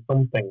will do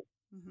something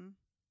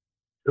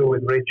to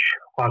enrich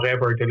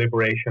whatever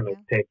deliberation is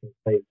taking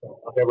place, or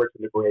whatever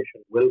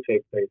deliberation will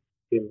take place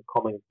in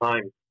coming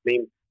time. I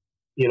mean,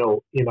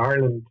 in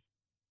Ireland,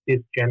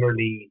 it's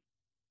generally,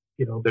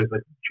 there's a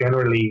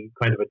generally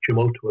kind of a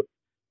tumultuous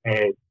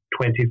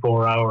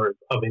 24 hours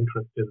of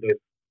interest in this,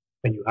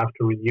 and you have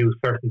to renew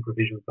certain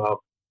provisions of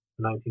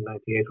the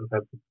 1998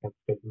 Offences Against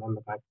State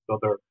Amendment Act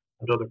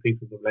and other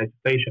pieces of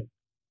legislation.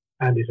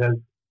 And it has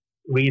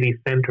really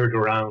centred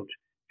around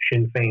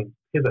Sinn Féin's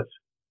pivot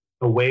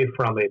away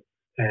from its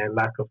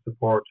lack of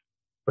support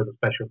for the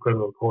Special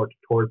Criminal Court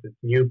towards its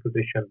new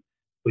position,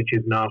 which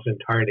is not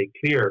entirely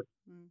clear.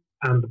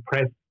 And the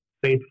press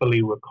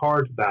faithfully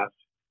records that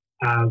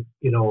as,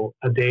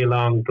 a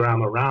day-long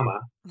drama-rama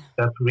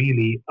that's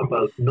really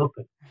about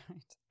nothing.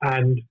 Right.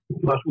 And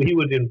what we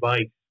would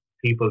invite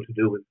people to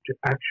do is to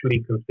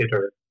actually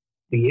consider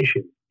the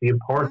issues, the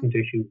important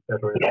issues that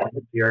are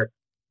involved here,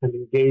 and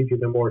engage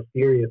in a more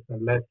serious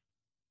and less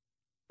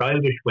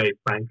childish way,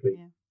 frankly,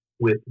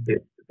 with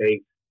this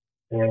debate.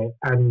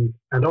 And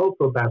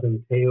also that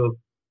entails,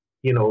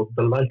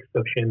 the likes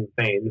of Sinn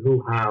Féin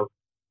who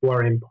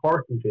are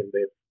important in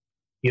this,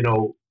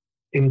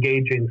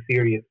 engaging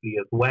seriously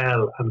as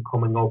well and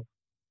coming up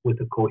with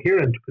a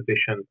coherent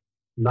position,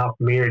 not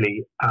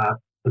merely a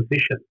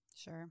position.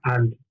 Sure.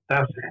 And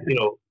that,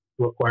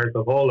 requires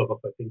of all of us,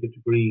 I think, a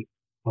degree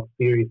of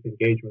serious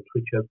engagement,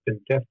 which has been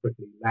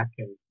desperately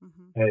lacking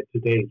to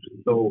date.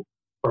 So,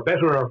 for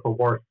better or for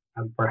worse,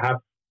 and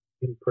perhaps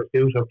in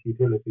pursuit of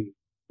futility,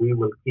 we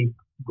will keep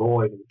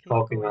going,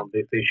 talking on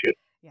this issue.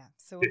 Yeah,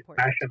 so this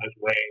important. Passionate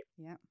way.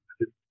 Yeah.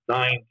 It's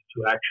designed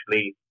to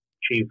actually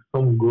achieve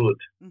some good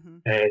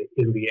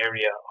in the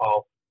area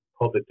of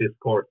public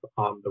discourse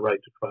on the right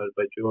to trial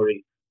by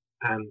jury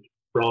and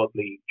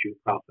broadly due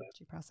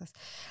process.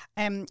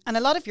 And a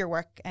lot of your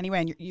work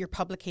anyway, and your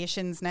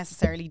publications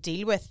necessarily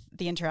deal with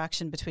the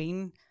interaction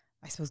between,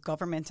 I suppose,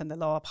 government and the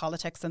law,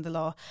 politics and the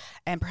law,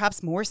 and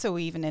perhaps more so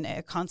even in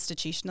a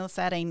constitutional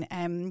setting.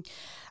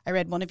 I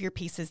read one of your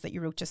pieces that you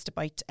wrote just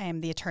about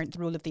the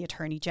role of the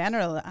Attorney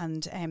General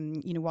and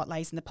what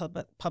lies in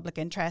the public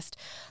interest.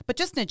 But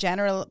just in a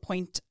general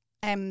point,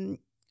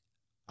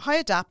 how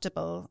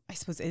adaptable, I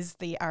suppose, is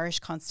the Irish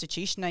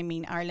Constitution? I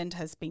mean, Ireland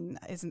have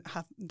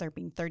there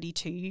been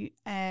 32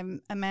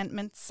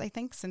 amendments, I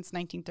think, since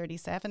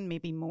 1937,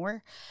 maybe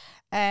more.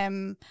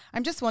 I'm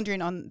just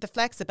wondering on the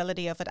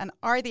flexibility of it, and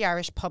are the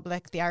Irish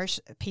public, the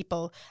Irish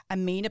people,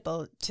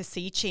 amenable to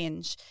see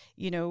change?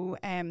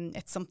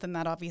 It's something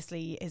that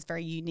obviously is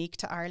very unique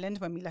to Ireland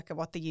when we look at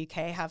what the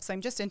UK have. So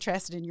I'm just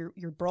interested in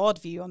your broad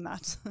view on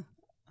that.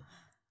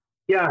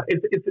 Yeah,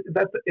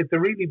 it's a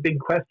really big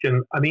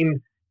question. I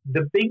mean,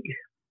 the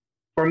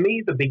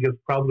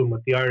biggest problem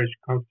with the Irish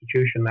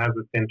Constitution as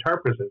it's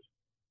interpreted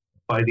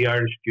by the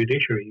Irish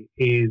judiciary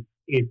is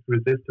its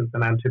resistance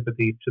and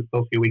antipathy to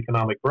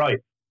socio-economic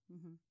rights.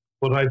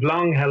 But I've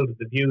long held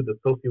the view that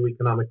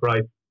socio-economic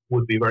rights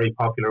would be very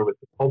popular with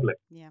the public.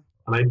 Yeah.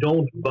 And I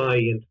don't buy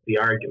into the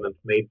argument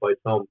made by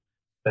some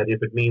that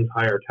if it means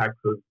higher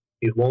taxes,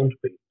 it won't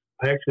be.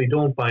 I actually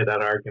don't buy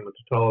that argument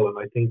at all, and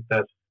I think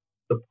that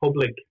the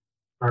public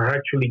are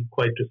actually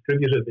quite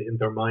distributed in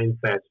their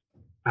mindset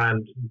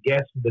and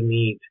get the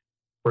need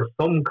for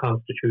some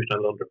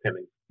constitutional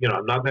underpinnings.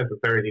 I'm not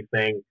necessarily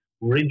saying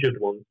rigid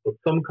ones, but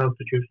some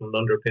constitutional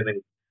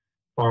underpinnings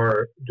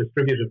for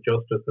distributive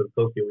justice and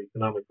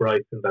socio-economic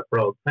rights in that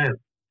broad sense.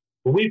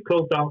 But we've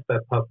closed off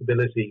that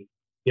possibility,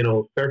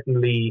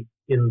 certainly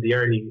in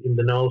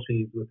the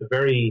noughties with a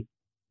very,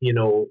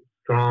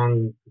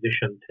 strong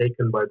position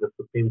taken by the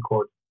Supreme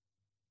Court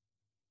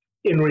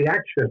in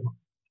reaction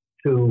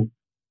to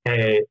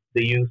the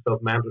use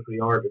of mandatory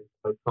orders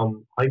by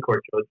some High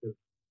Court judges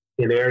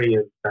in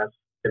areas that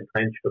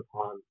entrenched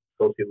upon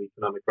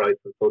socio-economic rights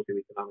and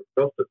socio-economic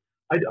justice.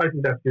 I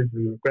think that's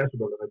hugely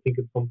regrettable, and I think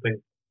it's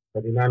something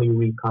that in any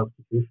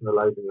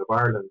reconstitutionalising of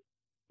Ireland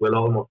will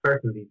almost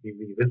certainly be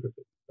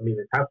revisited. I mean,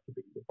 it has to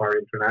be if our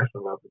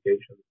international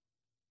obligations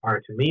are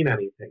to mean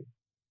anything.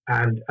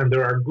 And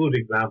there are good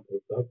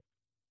examples of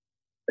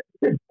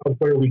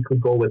where we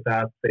could go with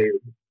that, say,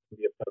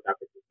 the South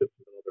African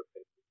system and other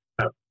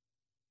places.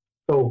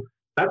 So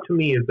that to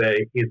me is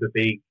a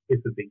big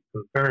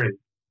concern.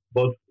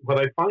 But what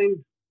I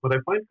find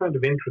kind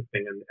of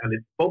interesting, and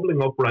it's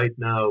bubbling up right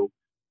now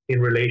in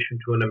relation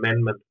to an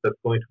amendment that's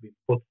going to be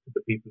put to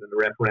the people in the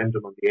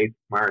referendum on the 8th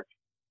of March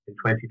in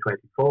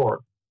 2024,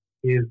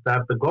 is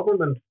that the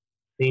government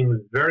seems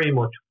very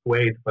much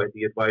swayed by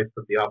the advice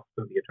of the Office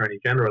of the Attorney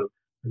General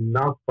and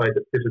not by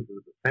the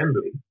Citizens'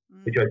 Assembly,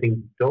 which I think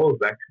does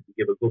actually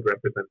give a good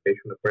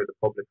representation of where the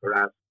public are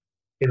at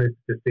in its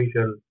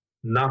decision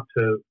not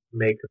to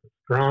make a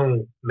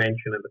strong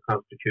mention in the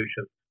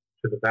Constitution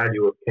to the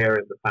value of care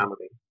in the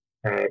family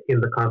in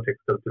the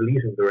context of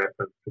deleting the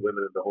reference to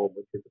women in the home,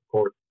 which is, of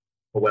course,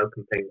 a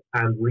welcome thing,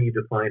 and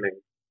redefining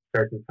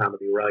certain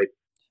family rights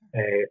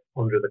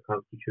under the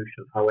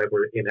Constitution,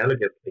 however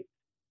inelegantly.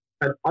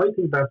 And I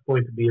think that's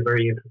going to be a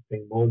very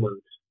interesting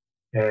moment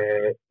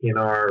in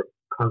our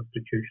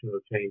constitutional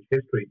change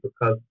history,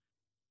 because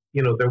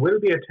there will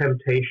be a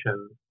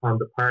temptation on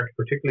the part,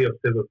 particularly of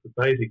civil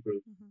society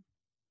groups,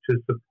 to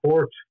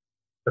support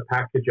the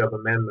package of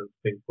amendments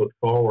being put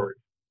forward.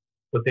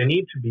 But they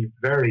need to be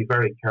very,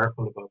 very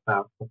careful about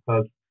that,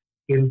 because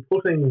in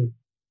putting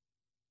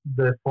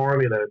the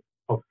formula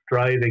of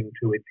striving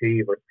to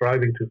achieve or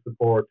striving to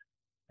support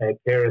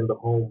care in the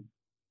home,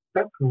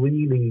 that's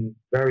really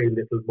very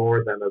little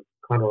more than, as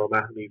Conor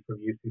O'Mahony from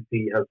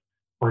UCC has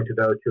pointed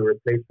out, you're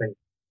replacing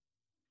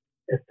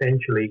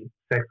essentially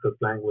sexist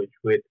language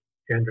with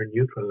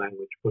gender-neutral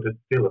language, but it's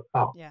still a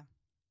thought. Yeah.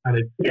 And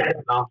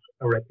it's not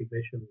a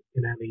recognition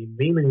in any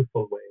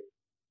meaningful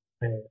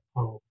way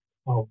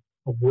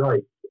of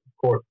rights, of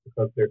course,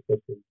 because they're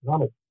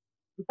socio-economic.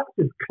 But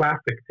that is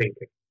classic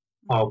thinking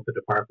of the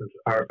department,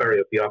 of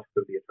the Office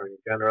of the Attorney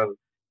General.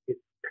 It's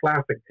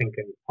classic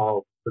thinking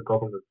of the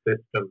government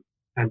system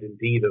and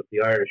indeed of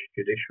the Irish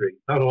judiciary.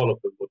 Not all of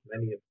them, but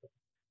many of them.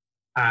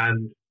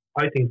 And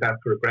I think that's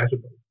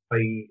regrettable. I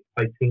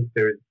think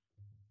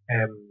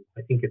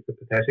I think it's a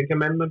pathetic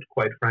amendment,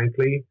 quite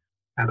frankly,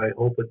 and I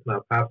hope it's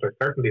not passed. I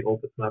certainly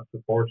hope it's not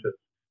supported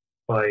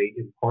by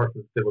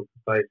important civil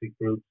society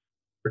groups,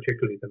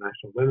 particularly the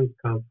National Women's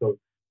Council.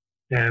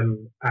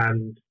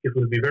 And it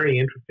will be very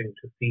interesting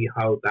to see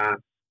how that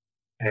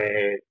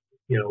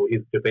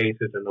is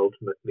debated and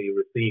ultimately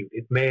received.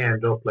 It may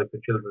end up like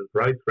the children's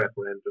rights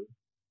referendum,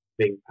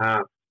 being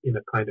passed in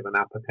a kind of an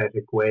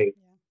apathetic way,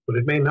 but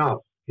it may not.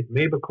 It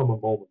may become a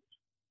moment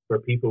where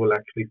people will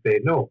actually say,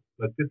 no,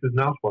 this is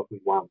not what we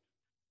want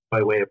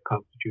by way of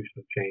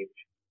constitutional change.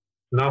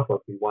 It's not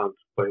what we want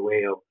by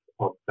way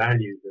of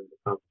values in the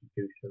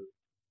Constitution.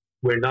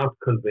 We're not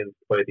convinced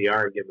by the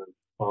argument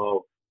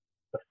of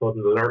a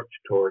sudden lurch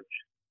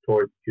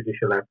towards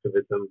judicial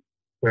activism,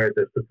 where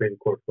the Supreme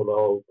Court will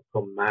all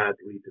become mad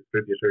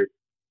redistributors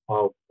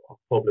of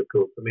public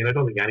goods. I mean, I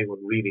don't think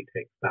anyone really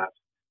takes that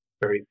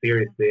very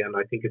seriously, and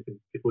I think it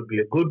would be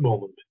a good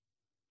moment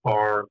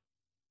for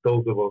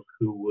those of us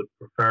who would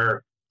prefer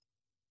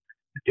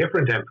a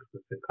different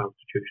emphasis in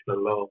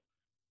constitutional law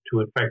to,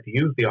 in fact,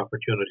 use the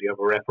opportunity of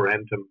a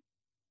referendum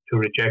to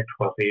reject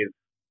what is,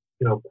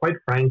 quite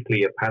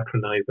frankly, a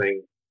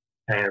patronising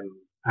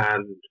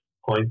and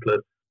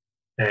pointless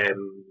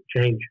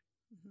change.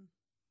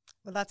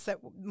 Well, that's it.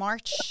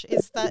 March,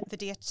 is that the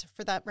date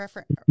for that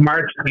referendum?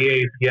 March the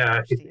 8th,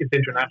 yeah. It's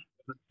International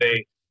Women's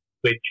Day,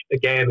 which,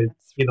 again, is,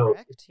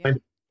 correct, kind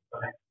of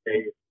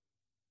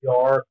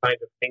your kind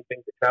of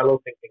thinking, the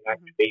shallow thinking,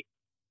 actually,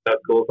 that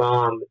goes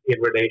on in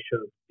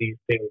relation to these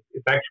things.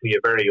 It's actually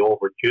a very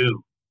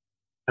overdue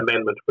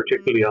amendment,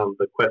 particularly on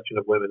the question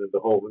of women in the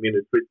home. I mean,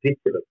 it's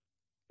ridiculous.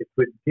 It's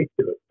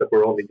ridiculous that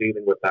we're only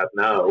dealing with that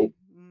now.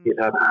 It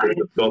had to be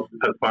discussed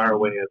as far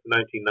away as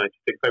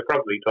 1996. I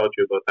probably taught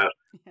you about that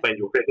when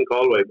you were in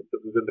Galway, because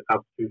it was in the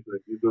Constitution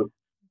and you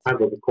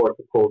handle the court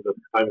opposed at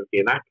the time of the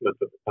enactment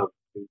of the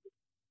Constitution.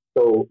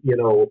 So,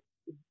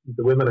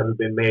 the women have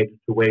been made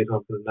to wait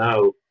until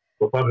now,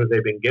 but what have they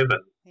been given?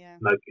 Yeah.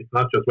 Like, it's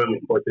not just women,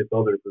 of course, it's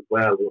others as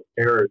well.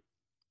 There's,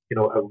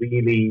 a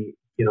really,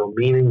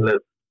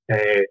 meaningless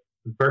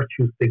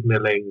virtue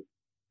signalling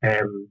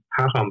pat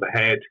on the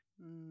head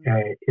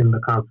in the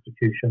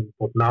Constitution,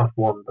 but not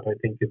one that I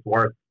think is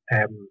worth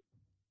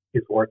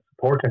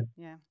supporting.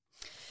 Yeah.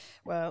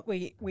 Well,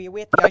 we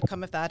await the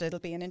outcome of that. It'll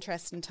be an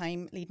interesting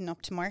time leading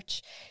up to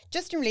March.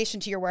 Just in relation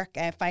to your work,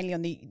 finally,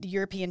 on the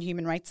European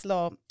human rights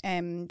law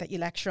that you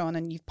lecture on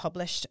and you've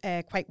published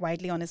quite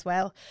widely on as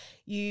well,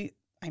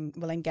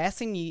 I'm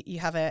guessing you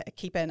have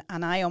keep an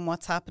eye on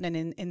what's happening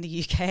in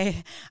the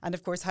UK and,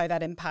 of course, how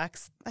that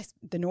impacts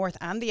the North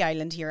and the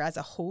island here as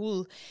a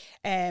whole,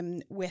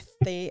 with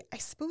I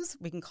suppose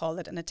we can call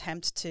it an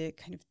attempt to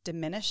kind of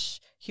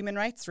diminish human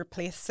rights,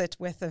 replace it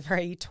with a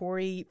very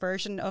Tory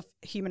version of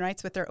human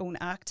rights with their own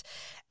act.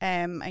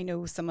 I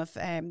know some of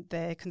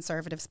the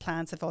Conservatives'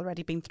 plans have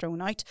already been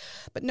thrown out,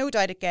 but no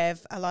doubt it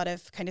gave a lot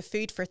of kind of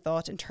food for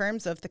thought in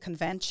terms of the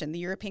convention, the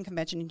European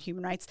Convention on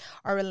Human Rights,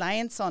 our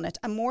reliance on it,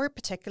 and more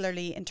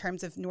particularly in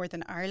terms of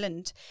Northern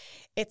Ireland,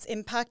 its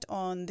impact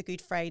on the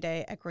Good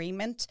Friday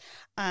Agreement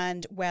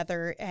and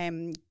whether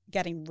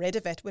getting rid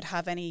of it would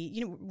have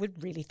any,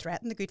 would really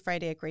threaten the Good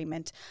Friday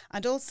Agreement,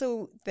 and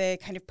also the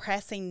kind of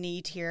pressing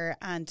need here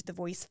and the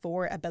voice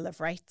for a Bill of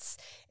Rights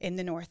in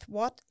the North.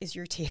 What is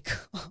your take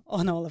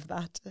on all of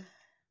that?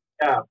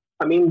 Yeah,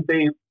 I mean,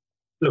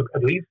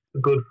 at least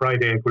the Good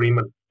Friday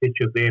Agreement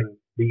stitches in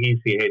the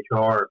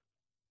ECHR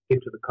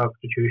into the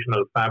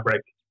constitutional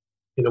fabric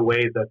in a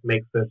way that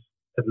makes it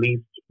at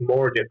least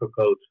more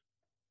difficult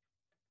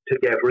to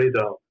get rid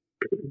of,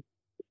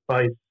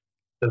 despite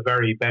the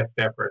very best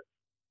efforts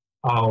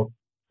of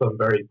some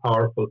very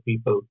powerful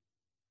people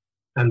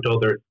and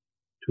others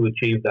to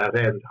achieve that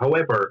end.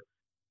 However,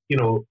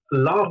 a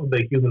lot of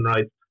the human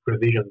rights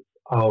provisions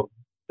of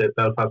the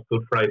Belfast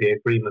Good Friday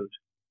Agreement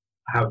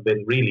have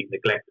been really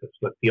neglected,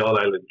 like the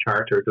All-Ireland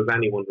Charter. Does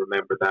anyone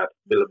remember that?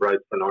 Bill of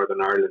Rights for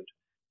Northern Ireland?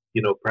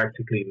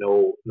 Practically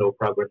no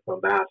progress on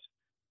that.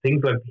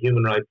 Things like the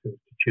human rights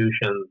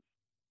institutions,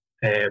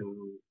 that's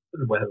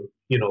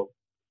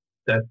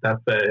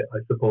I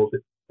suppose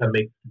it's a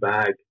mixed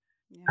bag.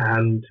 Yeah.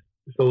 And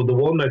so the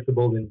one, I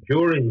suppose,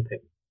 enduring thing,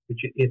 which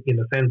in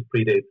a sense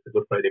predates the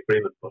Good Friday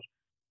Agreement, but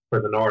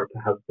for the North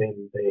has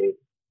been the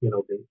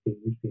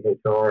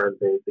ECHR and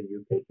the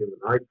UK Human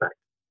Rights Act.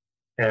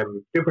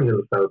 Different in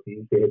the South, the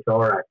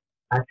ECHR Act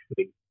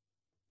actually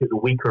is a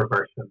weaker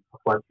version of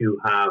what you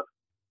have.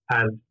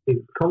 And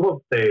in some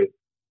of the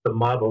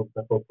models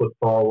that were put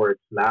forward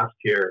last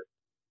year,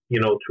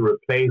 to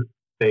replace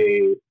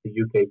the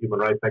UK Human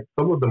Rights Act,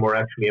 some of them were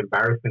actually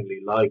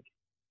embarrassingly like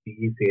the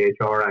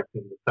ECHR Act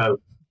in the South,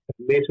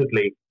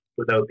 admittedly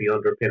without the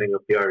underpinning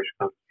of the Irish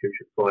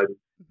Constitution. So I'm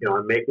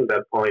making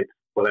that point,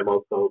 but I'm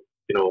also,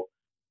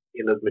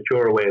 in as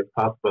mature a way as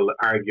possible,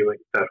 arguing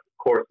that, of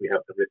course, we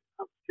have the written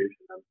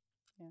Constitution and,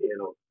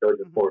 those,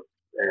 of course,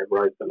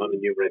 rights and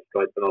unenumerated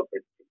rights and all sorts of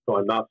things. So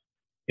I'm not,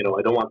 I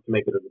don't want to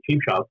make it as a cheap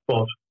shot,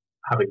 but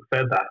having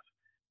said that,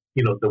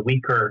 the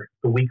weaker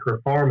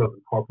form of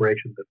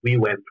incorporation that we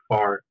went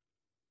for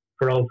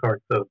all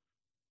sorts of,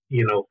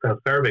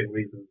 self-serving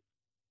reasons,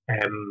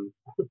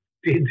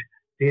 did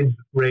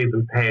raise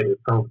its head in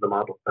some of the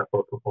models that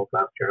were proposed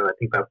last year, and I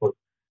think that was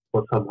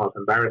somewhat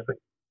embarrassing.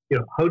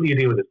 How do you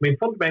deal with this? I mean,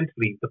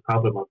 fundamentally, the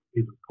problem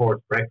is, of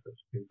course, Brexit.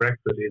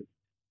 Brexit is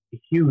a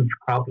huge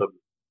problem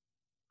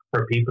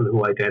for people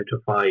who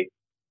identify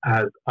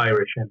as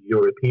Irish and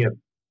European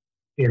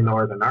in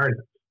Northern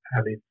Ireland,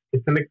 and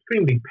it's an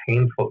extremely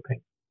painful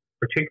thing,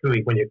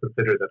 particularly when you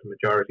consider that a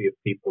majority of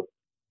people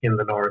in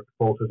the North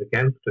voted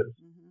against it.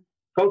 Mm-hmm.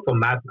 It's also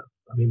madness.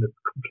 I mean, it's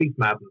complete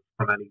madness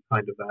from any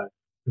kind of an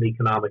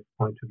economic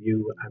point of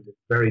view, and it's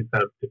very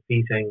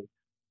self-defeating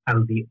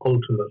and the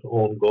ultimate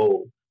own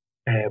goal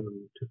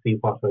to see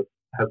what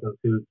has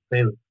ensued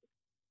since.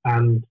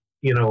 And,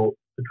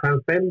 the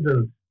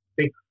transcendent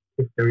fix,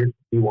 if there is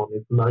to be one,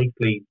 is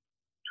likely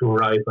to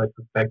arise, I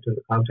suspect, in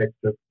the context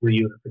of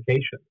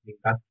reunification. I mean,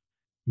 that's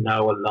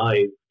now a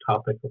live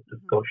topic of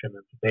discussion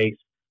and debate.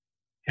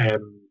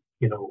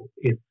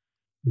 It's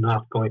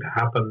not going to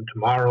happen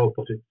tomorrow,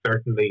 but it's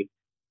certainly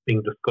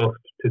being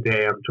discussed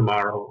today and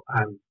tomorrow.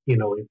 And,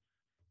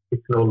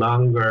 it's no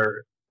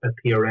longer a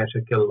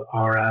theoretical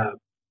or a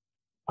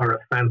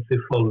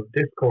fanciful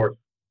discourse.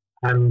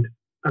 And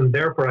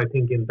therefore, I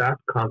think in that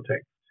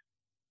context,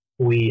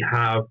 we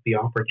have the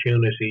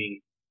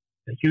opportunity.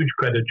 A huge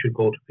credit should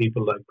go to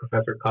people like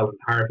Professor Colin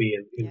Harvey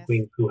in Yes.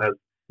 Queen's, who has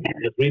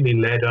really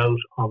led out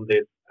on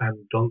this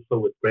and done so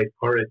with great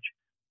courage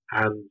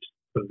and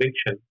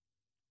conviction,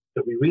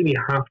 that we really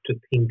have to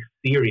think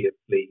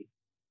seriously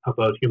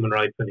about human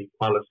rights and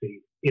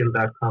equality in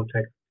that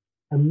context,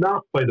 and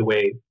not, by the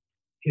way,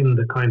 in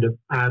the kind of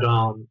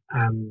add-on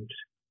and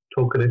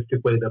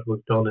tokenistic way that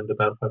was done in the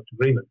Belfast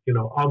Agreement.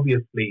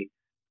 Obviously,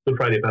 the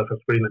Friday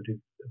Belfast Agreement is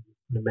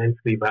an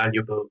immensely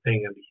valuable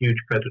thing and a huge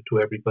credit to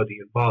everybody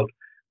involved.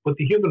 But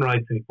the human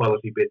rights and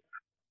equality bits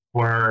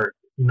were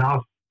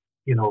not,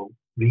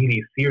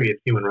 really serious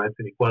human rights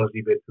and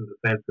equality bits in the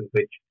sense in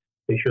which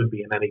they should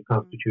be in any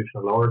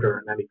constitutional order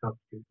and any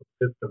constitutional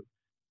system.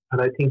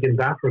 And I think in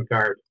that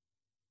regard,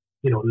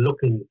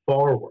 looking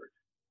forward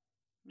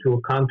to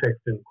a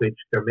context in which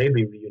there may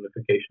be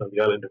reunification on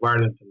the island of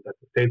Ireland and that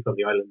the states on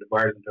the island of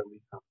Ireland are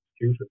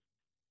reconstituted,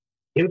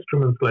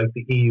 instruments like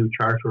the EU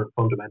Charter of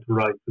Fundamental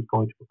Rights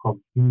will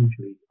become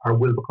hugely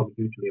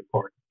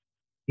important.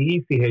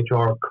 The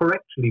ECHR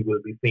correctly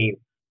will be seen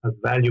as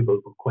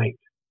valuable but quaint.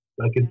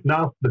 Like, it's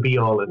not the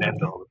be-all and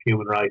end-all of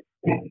human rights.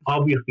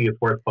 Obviously,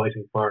 it's worth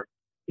fighting for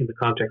in the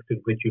context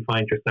in which you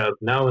find yourself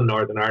now in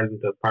Northern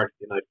Ireland as part of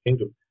the United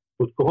Kingdom.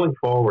 But going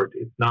forward,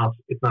 it's not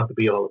the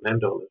be-all and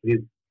end-all. It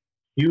is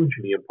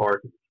hugely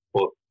important,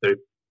 but there's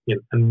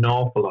an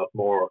awful lot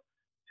more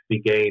to be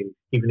gained,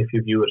 even if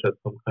you view it as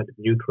some kind of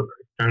neutral or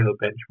external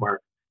benchmark,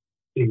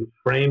 in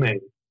framing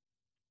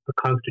the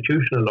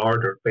constitutional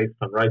order based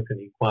on rights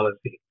and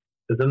equality.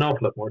 There's an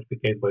awful lot more to be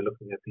gained by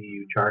looking at the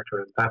EU Charter,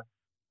 and that's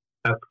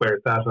where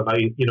it's at. And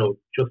I,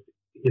 just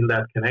in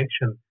that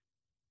connection,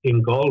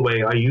 in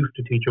Galway, I used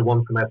to teach a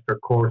one-semester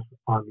course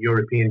on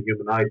European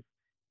human rights.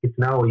 It's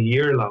now a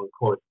year-long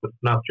course, but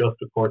it's not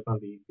just a course on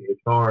the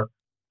ECHR.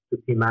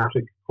 It's a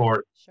thematic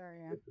course. Sure,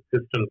 yeah. It's a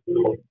system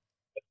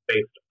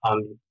based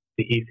on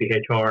the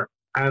ECHR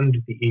and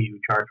the EU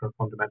Charter of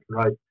Fundamental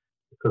Rights,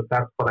 because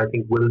that's what I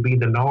think will be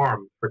the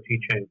norm for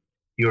teaching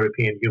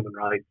European human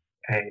rights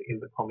in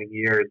the coming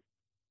years.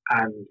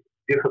 And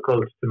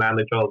difficult to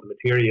manage all the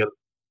material,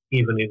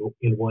 even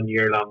in 1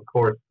 year-long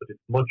course, but it's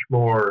much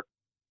more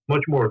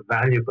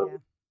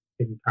valuable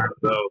in terms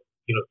of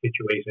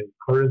situating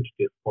current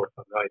discourse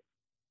on rights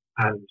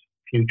and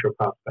future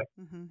prospects.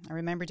 Mm-hmm. I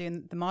remember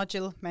doing the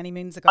module many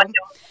moons ago.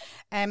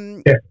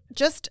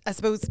 Just, I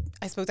suppose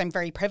I'm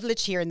very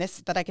privileged here in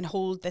this, that I can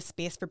hold this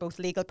space for both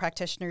legal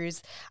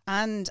practitioners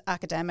and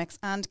academics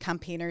and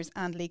campaigners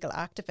and legal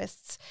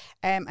activists,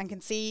 and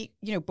can see,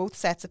 both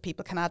sets of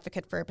people can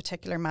advocate for a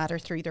particular matter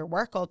through their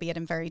work, albeit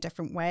in very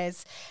different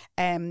ways.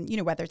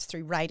 Whether it's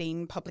through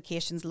writing,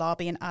 publications,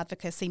 lobbying,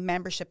 advocacy,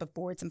 membership of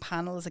boards and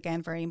panels,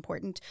 again, very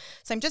important.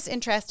 So I'm just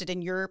interested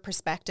in your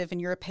perspective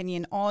and your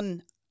opinion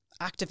on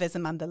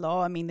activism and the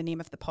law. I mean, the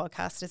name of the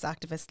podcast is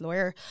Activist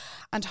Lawyer,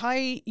 and how,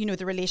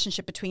 the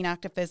relationship between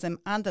activism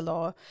and the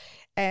law.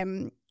 I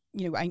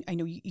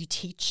know you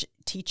teach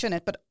on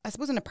it, but I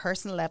suppose on a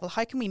personal level,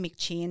 how can we make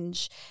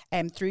change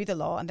through the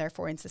law and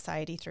therefore in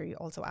society through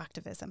also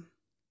activism?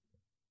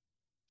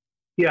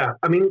 Yeah,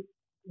 I mean,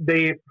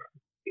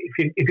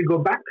 if you go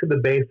back to the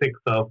basics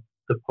of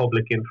the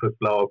public interest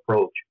law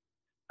approach,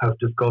 as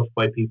discussed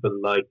by people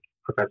like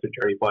Professor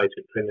Jerry White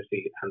in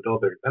Trinity and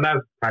others, and as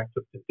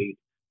practiced indeed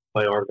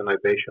by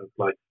organisations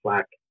like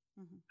FLAC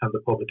and the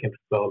Public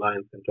Interest Law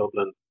Alliance in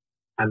Dublin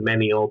and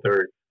many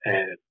others,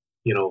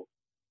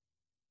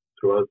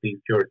 throughout these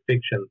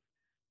jurisdictions,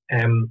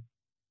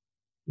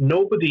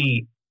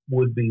 nobody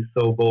would be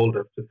so bold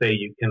as to say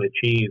you can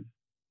achieve,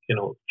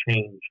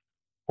 change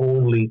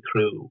only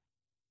through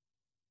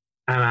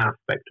an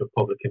aspect of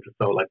public interest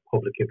law, like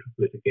public interest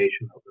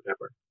litigation or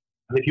whatever.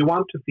 And if you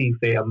want to see,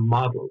 say, a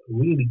model, a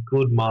really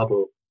good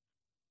model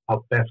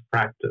of best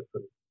practice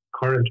and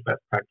current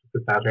best practice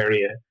in that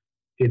area,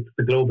 it's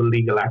the Global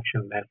Legal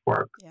Action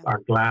Network,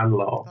 or GLAN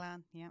law,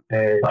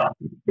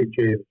 which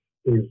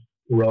is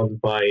run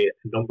by a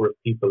number of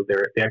people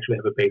there. They actually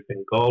have a base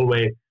in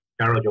Galway,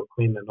 Garrod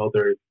O'Quinn and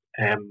others,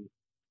 and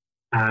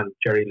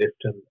Jerry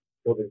Liston,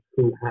 others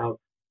who have,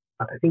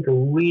 I think, a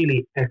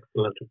really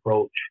excellent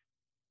approach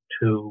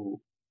to,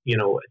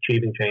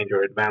 achieving change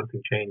or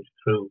advancing change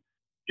through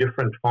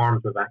different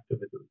forms of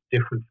activism,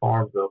 different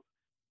forms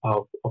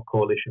of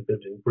coalition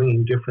building,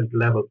 bringing different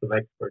levels of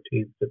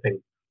expertise to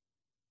things,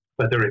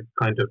 whether it's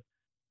kind of,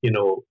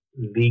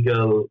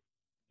 legal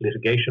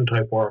litigation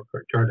type work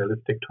or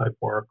journalistic type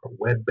work or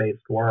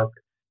web-based work,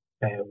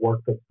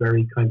 work that's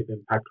very kind of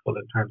impactful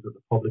in terms of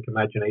the public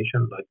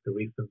imagination, like the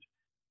recent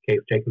case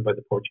taken by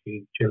the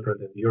Portuguese children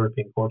in the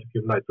European Court of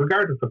Human Rights.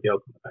 Regardless of the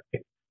outcome of that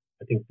case,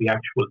 I think the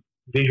actual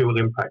visual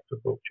impact of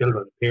those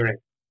children appearing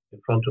in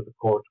front of the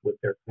court with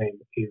their claim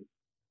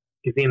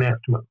is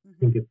inestimable. I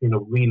think it's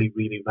really,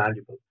 really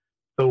valuable.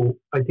 So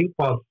I think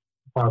what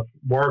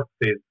works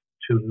is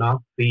to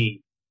not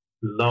see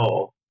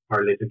law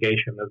or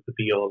litigation as the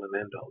be all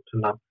and end all, to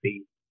not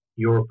see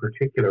your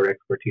particular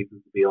expertise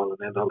as the be all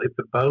and end all. It's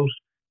about,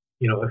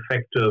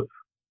 effective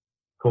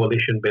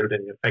coalition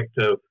building,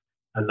 effective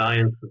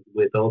alliances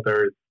with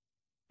others,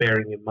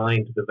 bearing in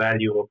mind the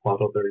value of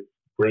what others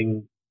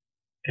bring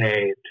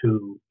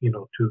to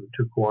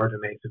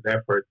coordinated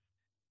efforts,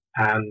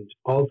 and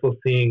also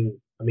seeing,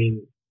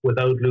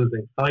 without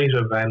losing sight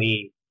of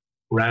any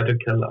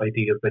radical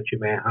ideas that you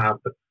may have,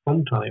 that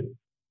sometimes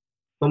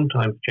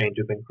change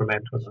is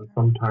incremental, and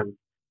sometimes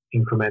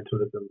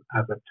incrementalism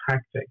as a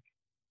tactic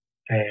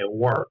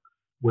works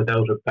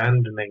without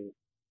abandoning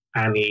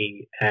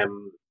any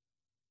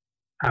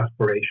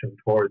aspiration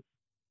towards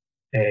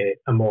a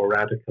more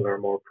radical or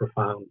more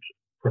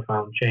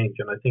profound change.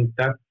 And I think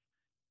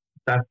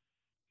that's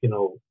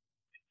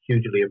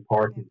hugely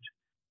important.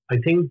 I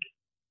think,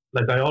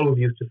 like I always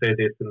used to say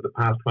this in the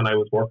past when I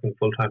was working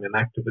full-time in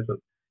activism,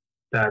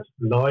 that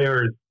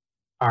lawyers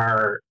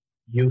are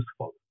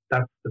useful.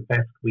 That's the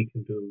best we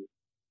can do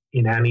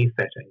in any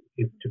setting,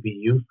 is to be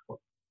useful.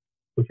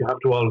 But you have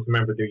to always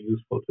remember they're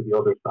useful to the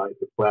other side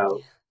as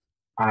well.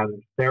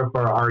 And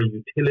therefore our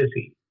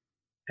utility,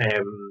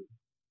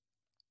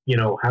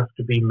 has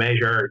to be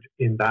measured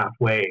in that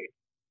way.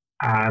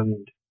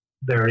 And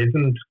there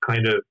isn't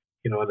kind of,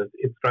 and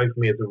it strikes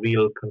me as a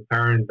real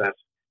concern that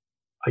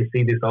I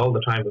see this all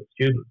the time with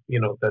students,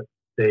 that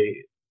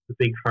the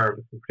big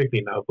firms,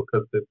 particularly now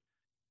because there's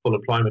full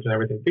employment and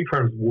everything, big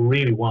firms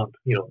really want,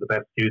 the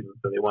best students,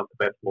 and they want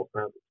the best, most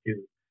rounded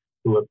students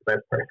who have the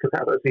best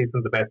personalities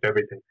and the best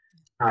everything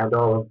and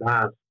all of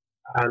that.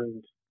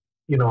 And,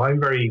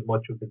 I'm very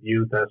much of the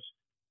view that,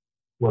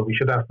 well, we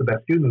should ask the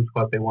best students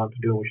what they want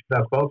to do, and we should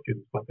ask all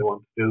students what they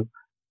want to do.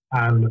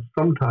 And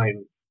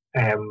sometimes,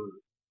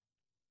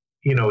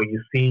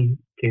 you see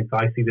kids,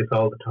 I see this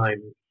all the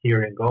time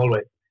here in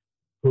Galway,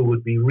 who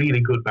would be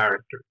really good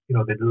barristers.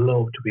 They'd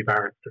love to be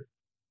barristers.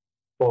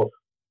 But,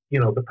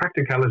 the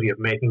practicality of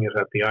making it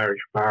at the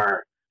Irish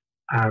bar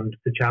and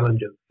the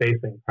challenges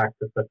facing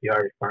practice at the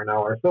Irish bar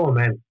now are so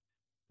immense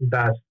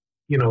that,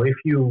 if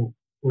you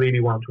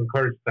really want to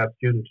encourage that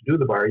student to do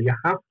the bar, you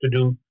have to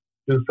do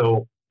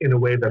so in a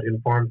way that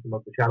informs them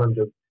of the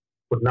challenges,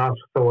 but not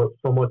so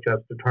much as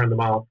to turn them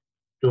off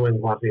doing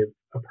what is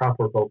a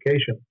proper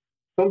vocation.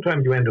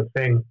 Sometimes you end up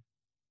saying,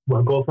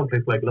 well, go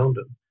someplace like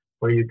London,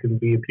 where you can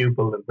be a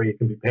pupil and where you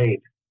can be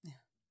paid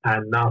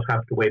and not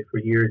have to wait for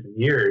years and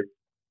years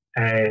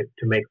to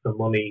make some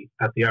money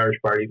at the Irish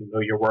bar, even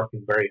though you're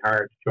working very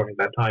hard during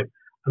that time.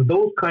 And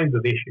those kinds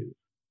of issues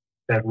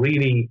that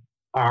really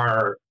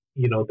are,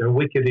 they're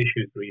wicked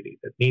issues really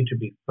that need to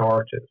be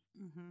sorted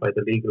by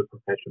the legal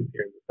profession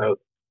here in the South,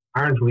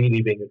 aren't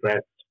really being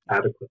addressed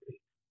adequately.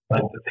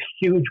 Like, there's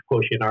a huge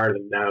push in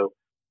Ireland now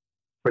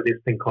for this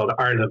thing called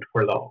Ireland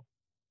for Law,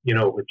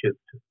 which is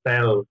to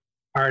sell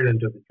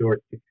Ireland as a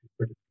jurisdiction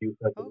for dispute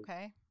resolution.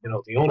 Okay.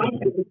 The only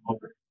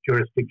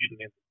jurisdiction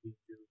in the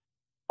EU,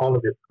 all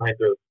of this kind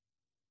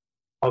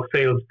of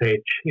sales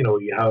pitch,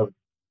 you have,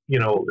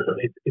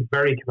 it's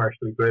very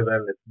commercially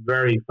driven. It's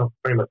very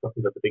much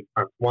something that the big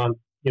firms want.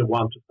 A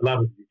lot of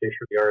the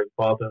judiciary are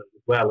involved in it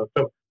as well.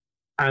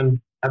 And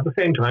at the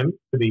same time,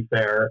 to be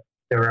fair,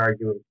 they're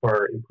arguing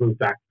for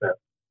improved access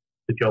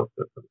to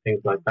justice and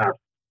things like that.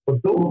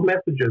 But those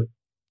messages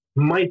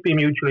might be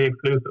mutually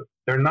exclusive.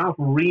 They're not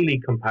really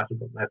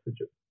compatible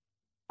messages.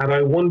 And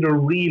I wonder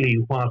really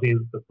what is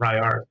the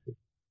priority.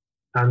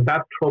 And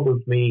that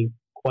troubles me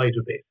quite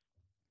a bit.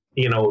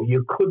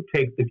 You could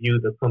take the view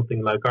that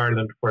something like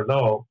Ireland for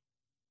Law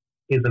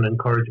is an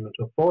encouragement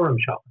of forum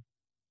shopping.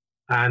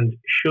 And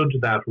should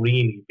that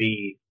really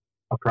be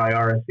a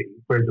priority,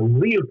 where the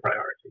real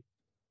priority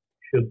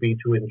should be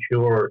to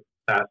ensure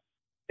that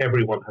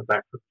everyone has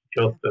access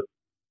to justice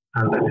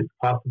and that it's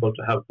possible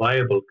to have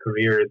viable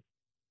careers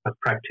as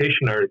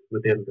practitioners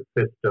within the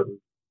system,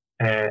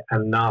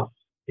 and not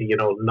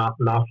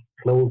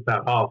close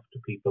that off to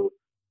people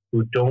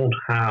who don't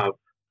have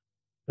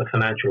the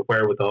financial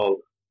wherewithal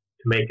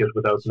to make it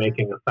without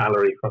making a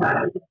salary from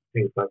it,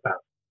 things like that.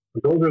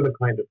 And those are the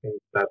kind of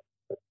things that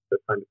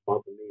kind of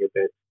bother me a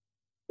bit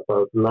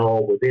about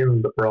law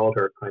within the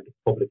broader kind of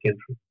public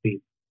interest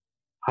piece.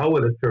 How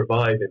will it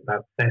survive in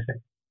that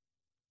setting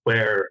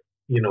where,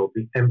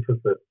 the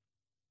emphasis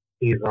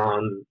is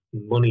on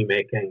money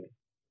making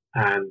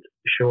and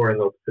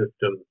shoring up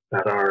systems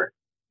that are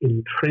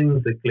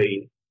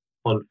intrinsically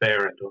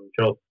unfair and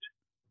unjust?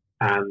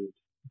 And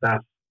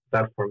that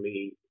for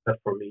me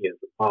is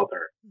a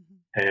bother.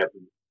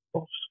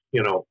 But,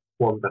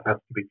 one that has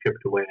to be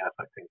chipped away at,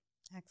 I think.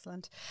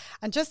 Excellent.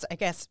 And just, I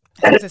guess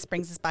this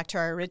brings us back to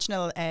our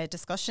original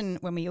discussion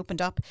when we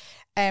opened up.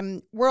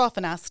 We're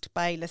often asked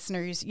by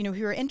listeners,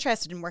 who are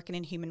interested in working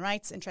in human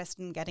rights,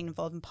 interested in getting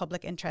involved in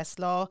public interest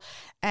law.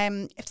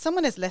 If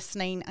someone is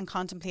listening and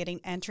contemplating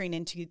entering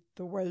into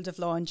the world of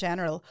law in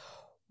general,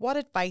 what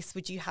advice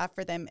would you have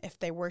for them if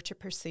they were to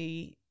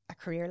pursue a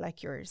career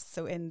like yours,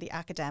 so in the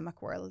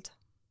academic world?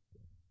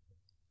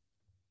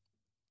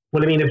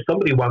 Well, if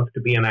somebody wants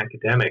to be an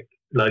academic,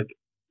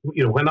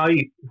 when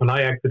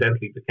I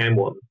accidentally became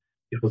one,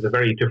 it was a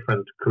very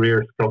different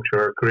career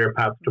structure or career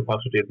path to what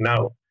it is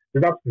now.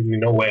 There's absolutely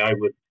no way I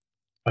would,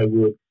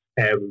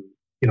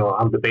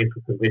 on the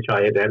basis on which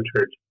I had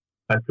entered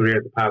that career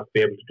in the past,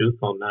 be able to do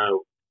so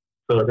now.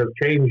 So it has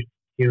changed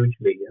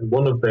hugely. And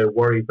one of the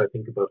worries I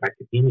think about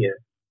academia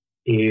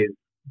is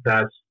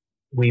that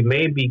we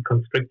may be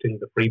constricting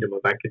the freedom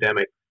of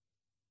academics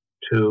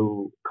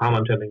to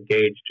comment and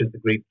engage to the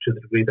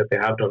degree that they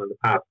have done in the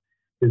past.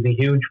 There's a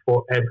huge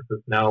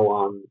emphasis now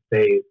on,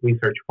 say,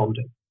 research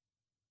funding.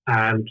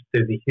 And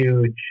there's a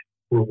huge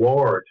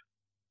reward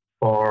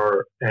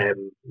for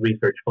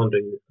research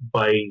funding.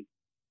 By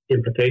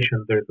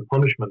implication, there's a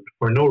punishment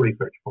for no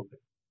research funding.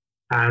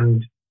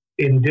 And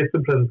in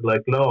disciplines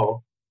like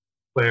law,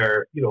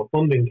 where,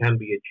 funding can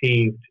be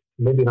achieved,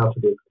 maybe not to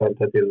the extent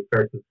that in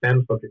certain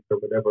STEM subjects or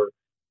whatever,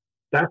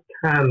 that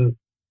can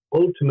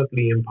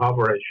ultimately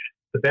impoverish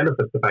the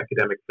benefits of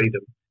academic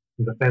freedom,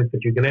 in the sense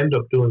that you can end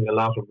up doing a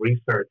lot of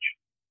research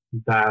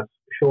that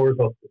shores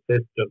up the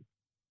system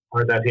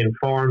or that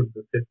informs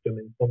the system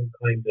in some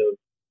kind of,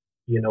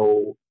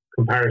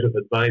 comparative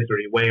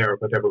advisory way or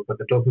whatever, but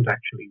that doesn't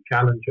actually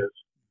challenge it,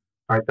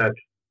 or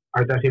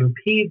that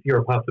impedes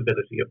your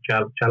possibility of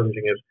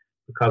challenging it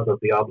because of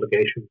the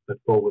obligations that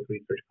go with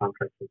research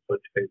contracts and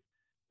such things.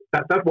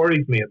 That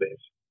worries me a bit.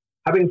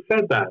 Having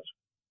said that,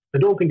 I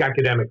don't think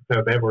academics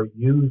have ever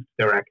used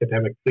their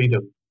academic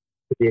freedom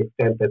to the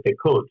extent that they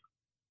could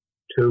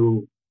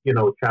to,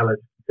 challenge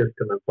the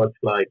system and such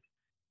like.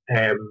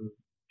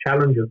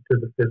 Challenges to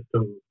the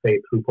system, say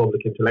through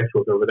public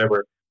intellectuals or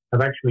whatever,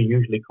 have actually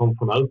usually come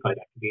from outside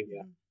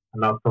academia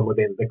and not from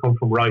within. They come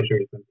from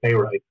writers and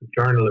playwrights and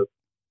journalists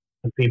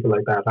and people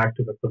like that,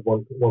 activists of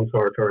one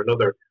sort or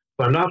another.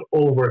 So I'm not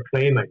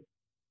overclaiming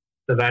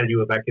the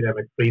value of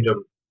academic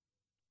freedom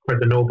or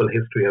the noble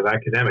history of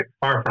academics.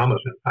 Far from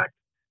it, in fact.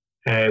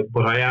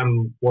 But I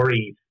am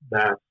worried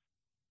that,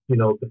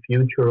 the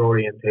future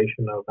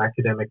orientation of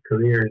academic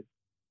careers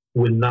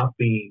will not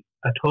be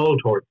at all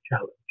towards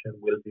challenge and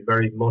will be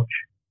very much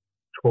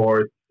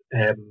towards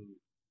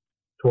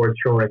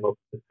shoring up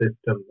the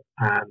system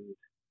and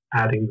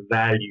adding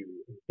value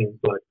and things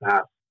like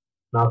that,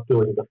 not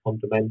doing the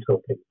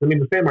fundamental things.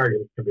 The same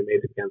arguments can be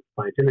made against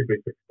scientific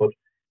research,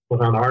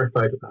 but on our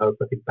side of the house,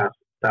 I think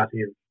that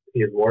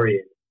is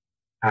worrying.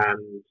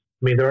 And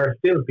there are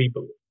still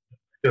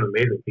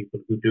amazing people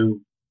who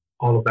do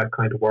all of that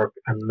kind of work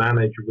and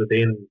manage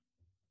within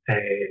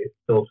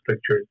those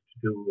strictures to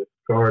do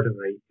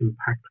extraordinary,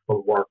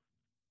 impactful work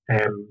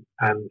and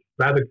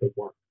radical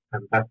work.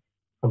 And that's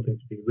something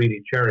to be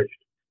really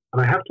cherished.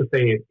 And I have to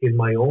say, in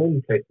my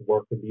own place of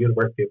work in the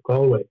University of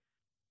Galway,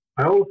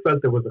 I always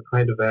felt there was a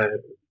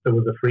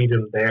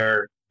freedom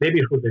there. Maybe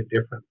it was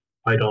indifferent,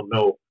 I don't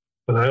know.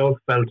 But I always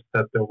felt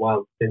that there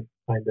was this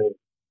kind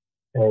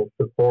of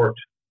support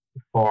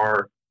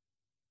for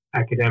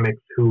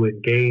academics who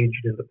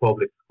engaged in the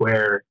public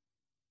square,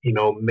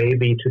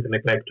 maybe to the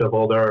neglect of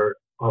other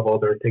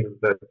things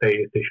that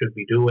they should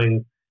be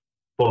doing,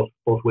 but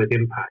with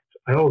impact.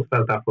 I always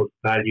felt that was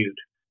valued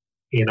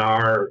in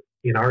our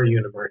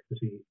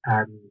university,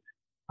 and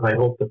I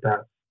hope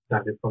that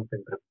is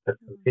something that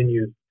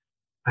continues.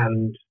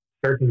 And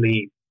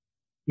certainly,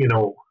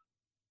 the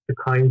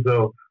kinds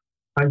of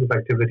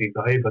activities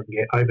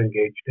I've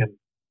engaged in,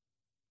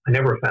 I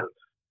never felt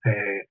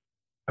a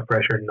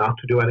pressure not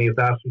to do any of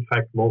that. In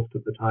fact, most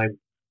of the time,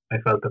 I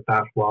felt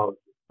that was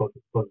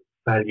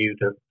valued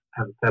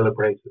and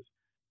celebrated.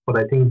 But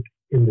I think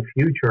in the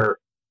future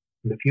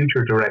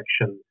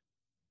direction,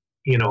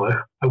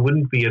 I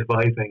wouldn't be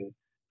advising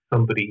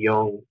somebody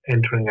young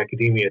entering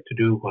academia to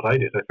do what I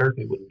did. I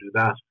certainly wouldn't do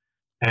that.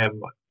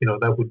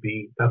 That would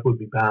be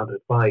bad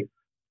advice.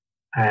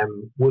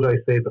 Would I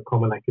say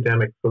become an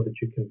academic so that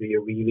you can be a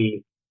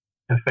really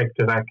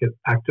effective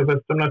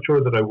activist? I'm not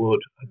sure that I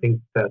would. I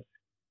think that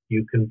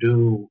you can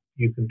do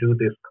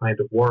this kind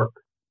of work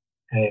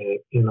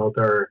in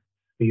other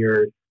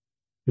spheres.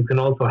 You can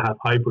also have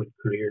hybrid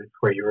careers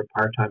where you're a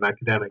part-time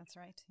academic. That's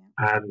right,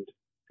 yeah. And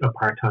a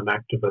part-time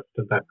activist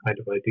and that kind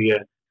of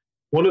idea.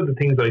 One of the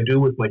things I do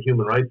with my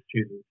human rights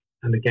students,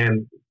 and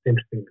again, it's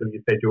interesting because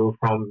you said you were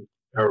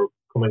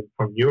coming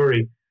from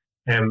URI,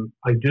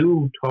 I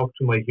do talk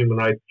to my human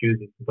rights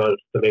students about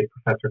the late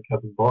Professor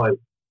Kevin Boyle,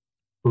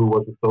 who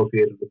was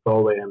associated with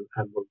Galway and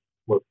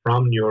was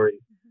from URI,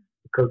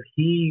 because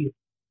he,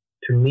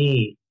 to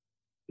me,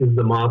 is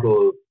the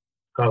model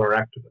scholar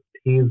activist.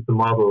 He is the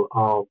model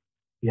of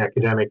the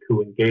academic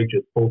who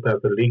engages both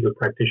as a legal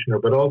practitioner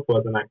but also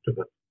as an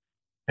activist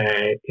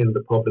in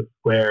the public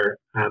square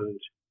and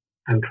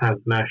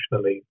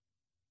transnationally.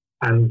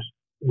 And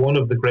one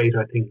of the great,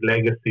 I think,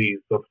 legacies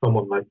of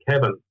someone like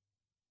Kevin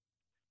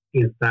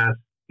is that,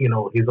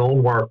 his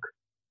own work,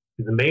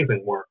 his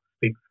amazing work,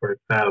 speaks for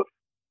itself,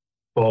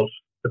 but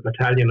the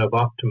battalion of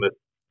optimists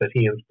that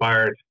he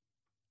inspired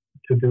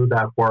to do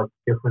that work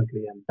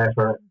differently and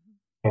better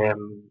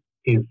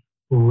is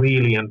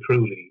really and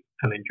truly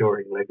an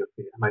enduring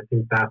legacy. And I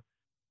think that's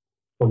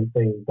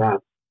something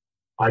that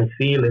I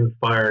feel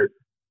inspires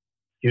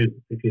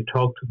students. If you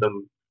talk to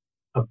them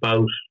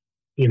about,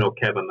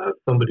 Kevin as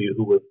somebody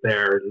who was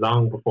there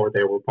long before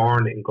they were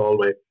born in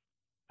Galway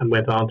and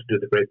went on to do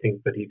the great things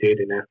that he did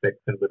in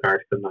Essex and with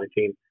Article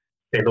 19,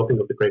 say nothing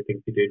of the great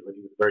things he did when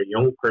he was a very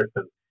young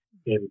person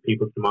in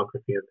People's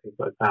Democracy and things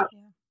like that.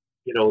 Yeah.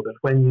 That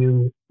when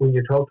you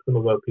talk to them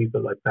about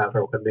people like that,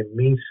 or when they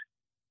meet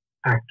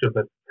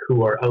activists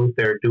who are out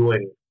there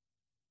doing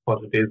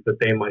what it is that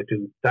they might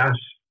do, that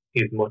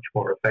is much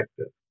more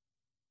effective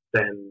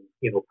than,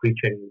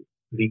 preaching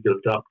legal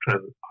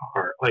doctrine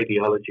or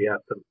ideology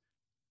at them.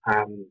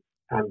 And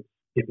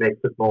it makes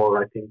it more,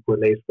 I think,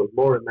 relatable,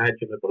 more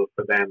imaginable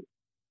for them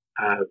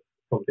as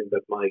something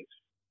that might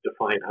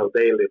define how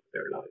they live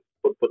their lives.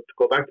 But to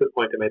go back to the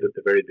point I made at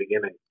the very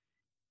beginning,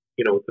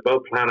 it's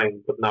about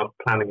planning, but not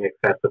planning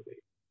excessively.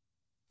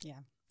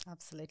 Yeah,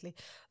 absolutely.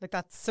 Look,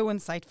 that's so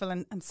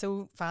insightful and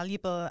so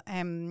valuable.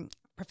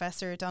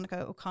 Professor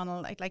Donncha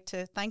O'Connell, I'd like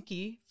to thank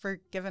you for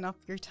giving up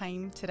your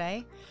time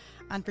today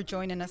and for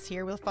joining us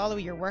here. We'll follow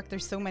your work.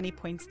 There's so many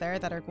points there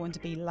that are going to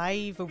be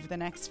live over the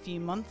next few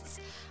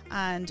months,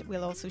 and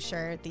we'll also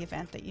share the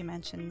event that you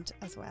mentioned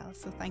as well.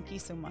 So thank you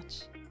so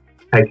much.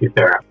 Thank you,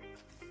 Sarah.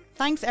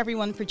 Thanks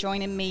everyone for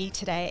joining me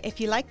today. If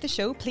you like the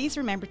show, please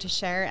remember to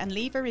share and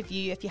leave a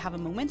review if you have a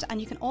moment.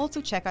 And you can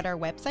also check out our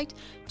website,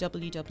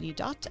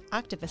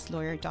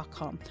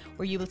 www.activistlawyer.com,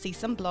 where you will see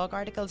some blog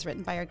articles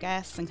written by our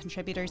guests and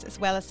contributors, as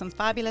well as some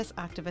fabulous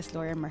Activist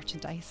Lawyer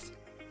merchandise.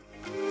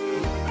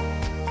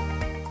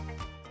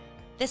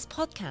 This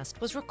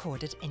podcast was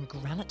recorded in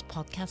Granite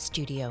Podcast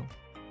Studio.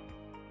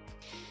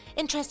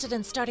 Interested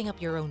in starting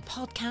up your own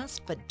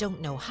podcast but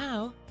don't know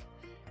how?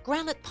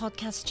 Granite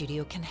Podcast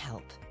Studio can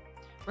help.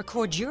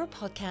 Record your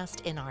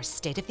podcast in our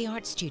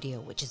state-of-the-art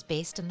studio, which is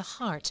based in the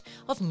heart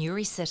of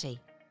Newry City.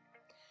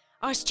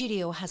 Our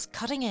studio has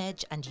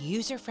cutting-edge and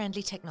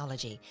user-friendly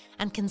technology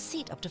and can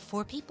seat up to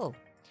 4 people.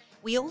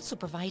 We also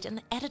provide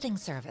an editing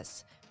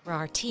service for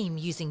our team,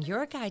 using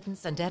your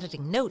guidance and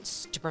editing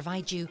notes to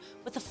provide you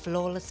with a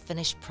flawless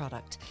finished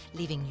product,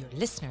 leaving your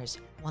listeners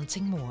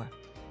wanting more.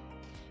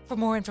 For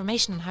more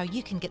information on how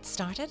you can get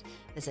started,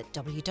 visit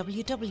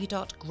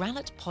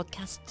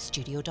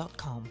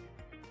www.granitepodcaststudio.com.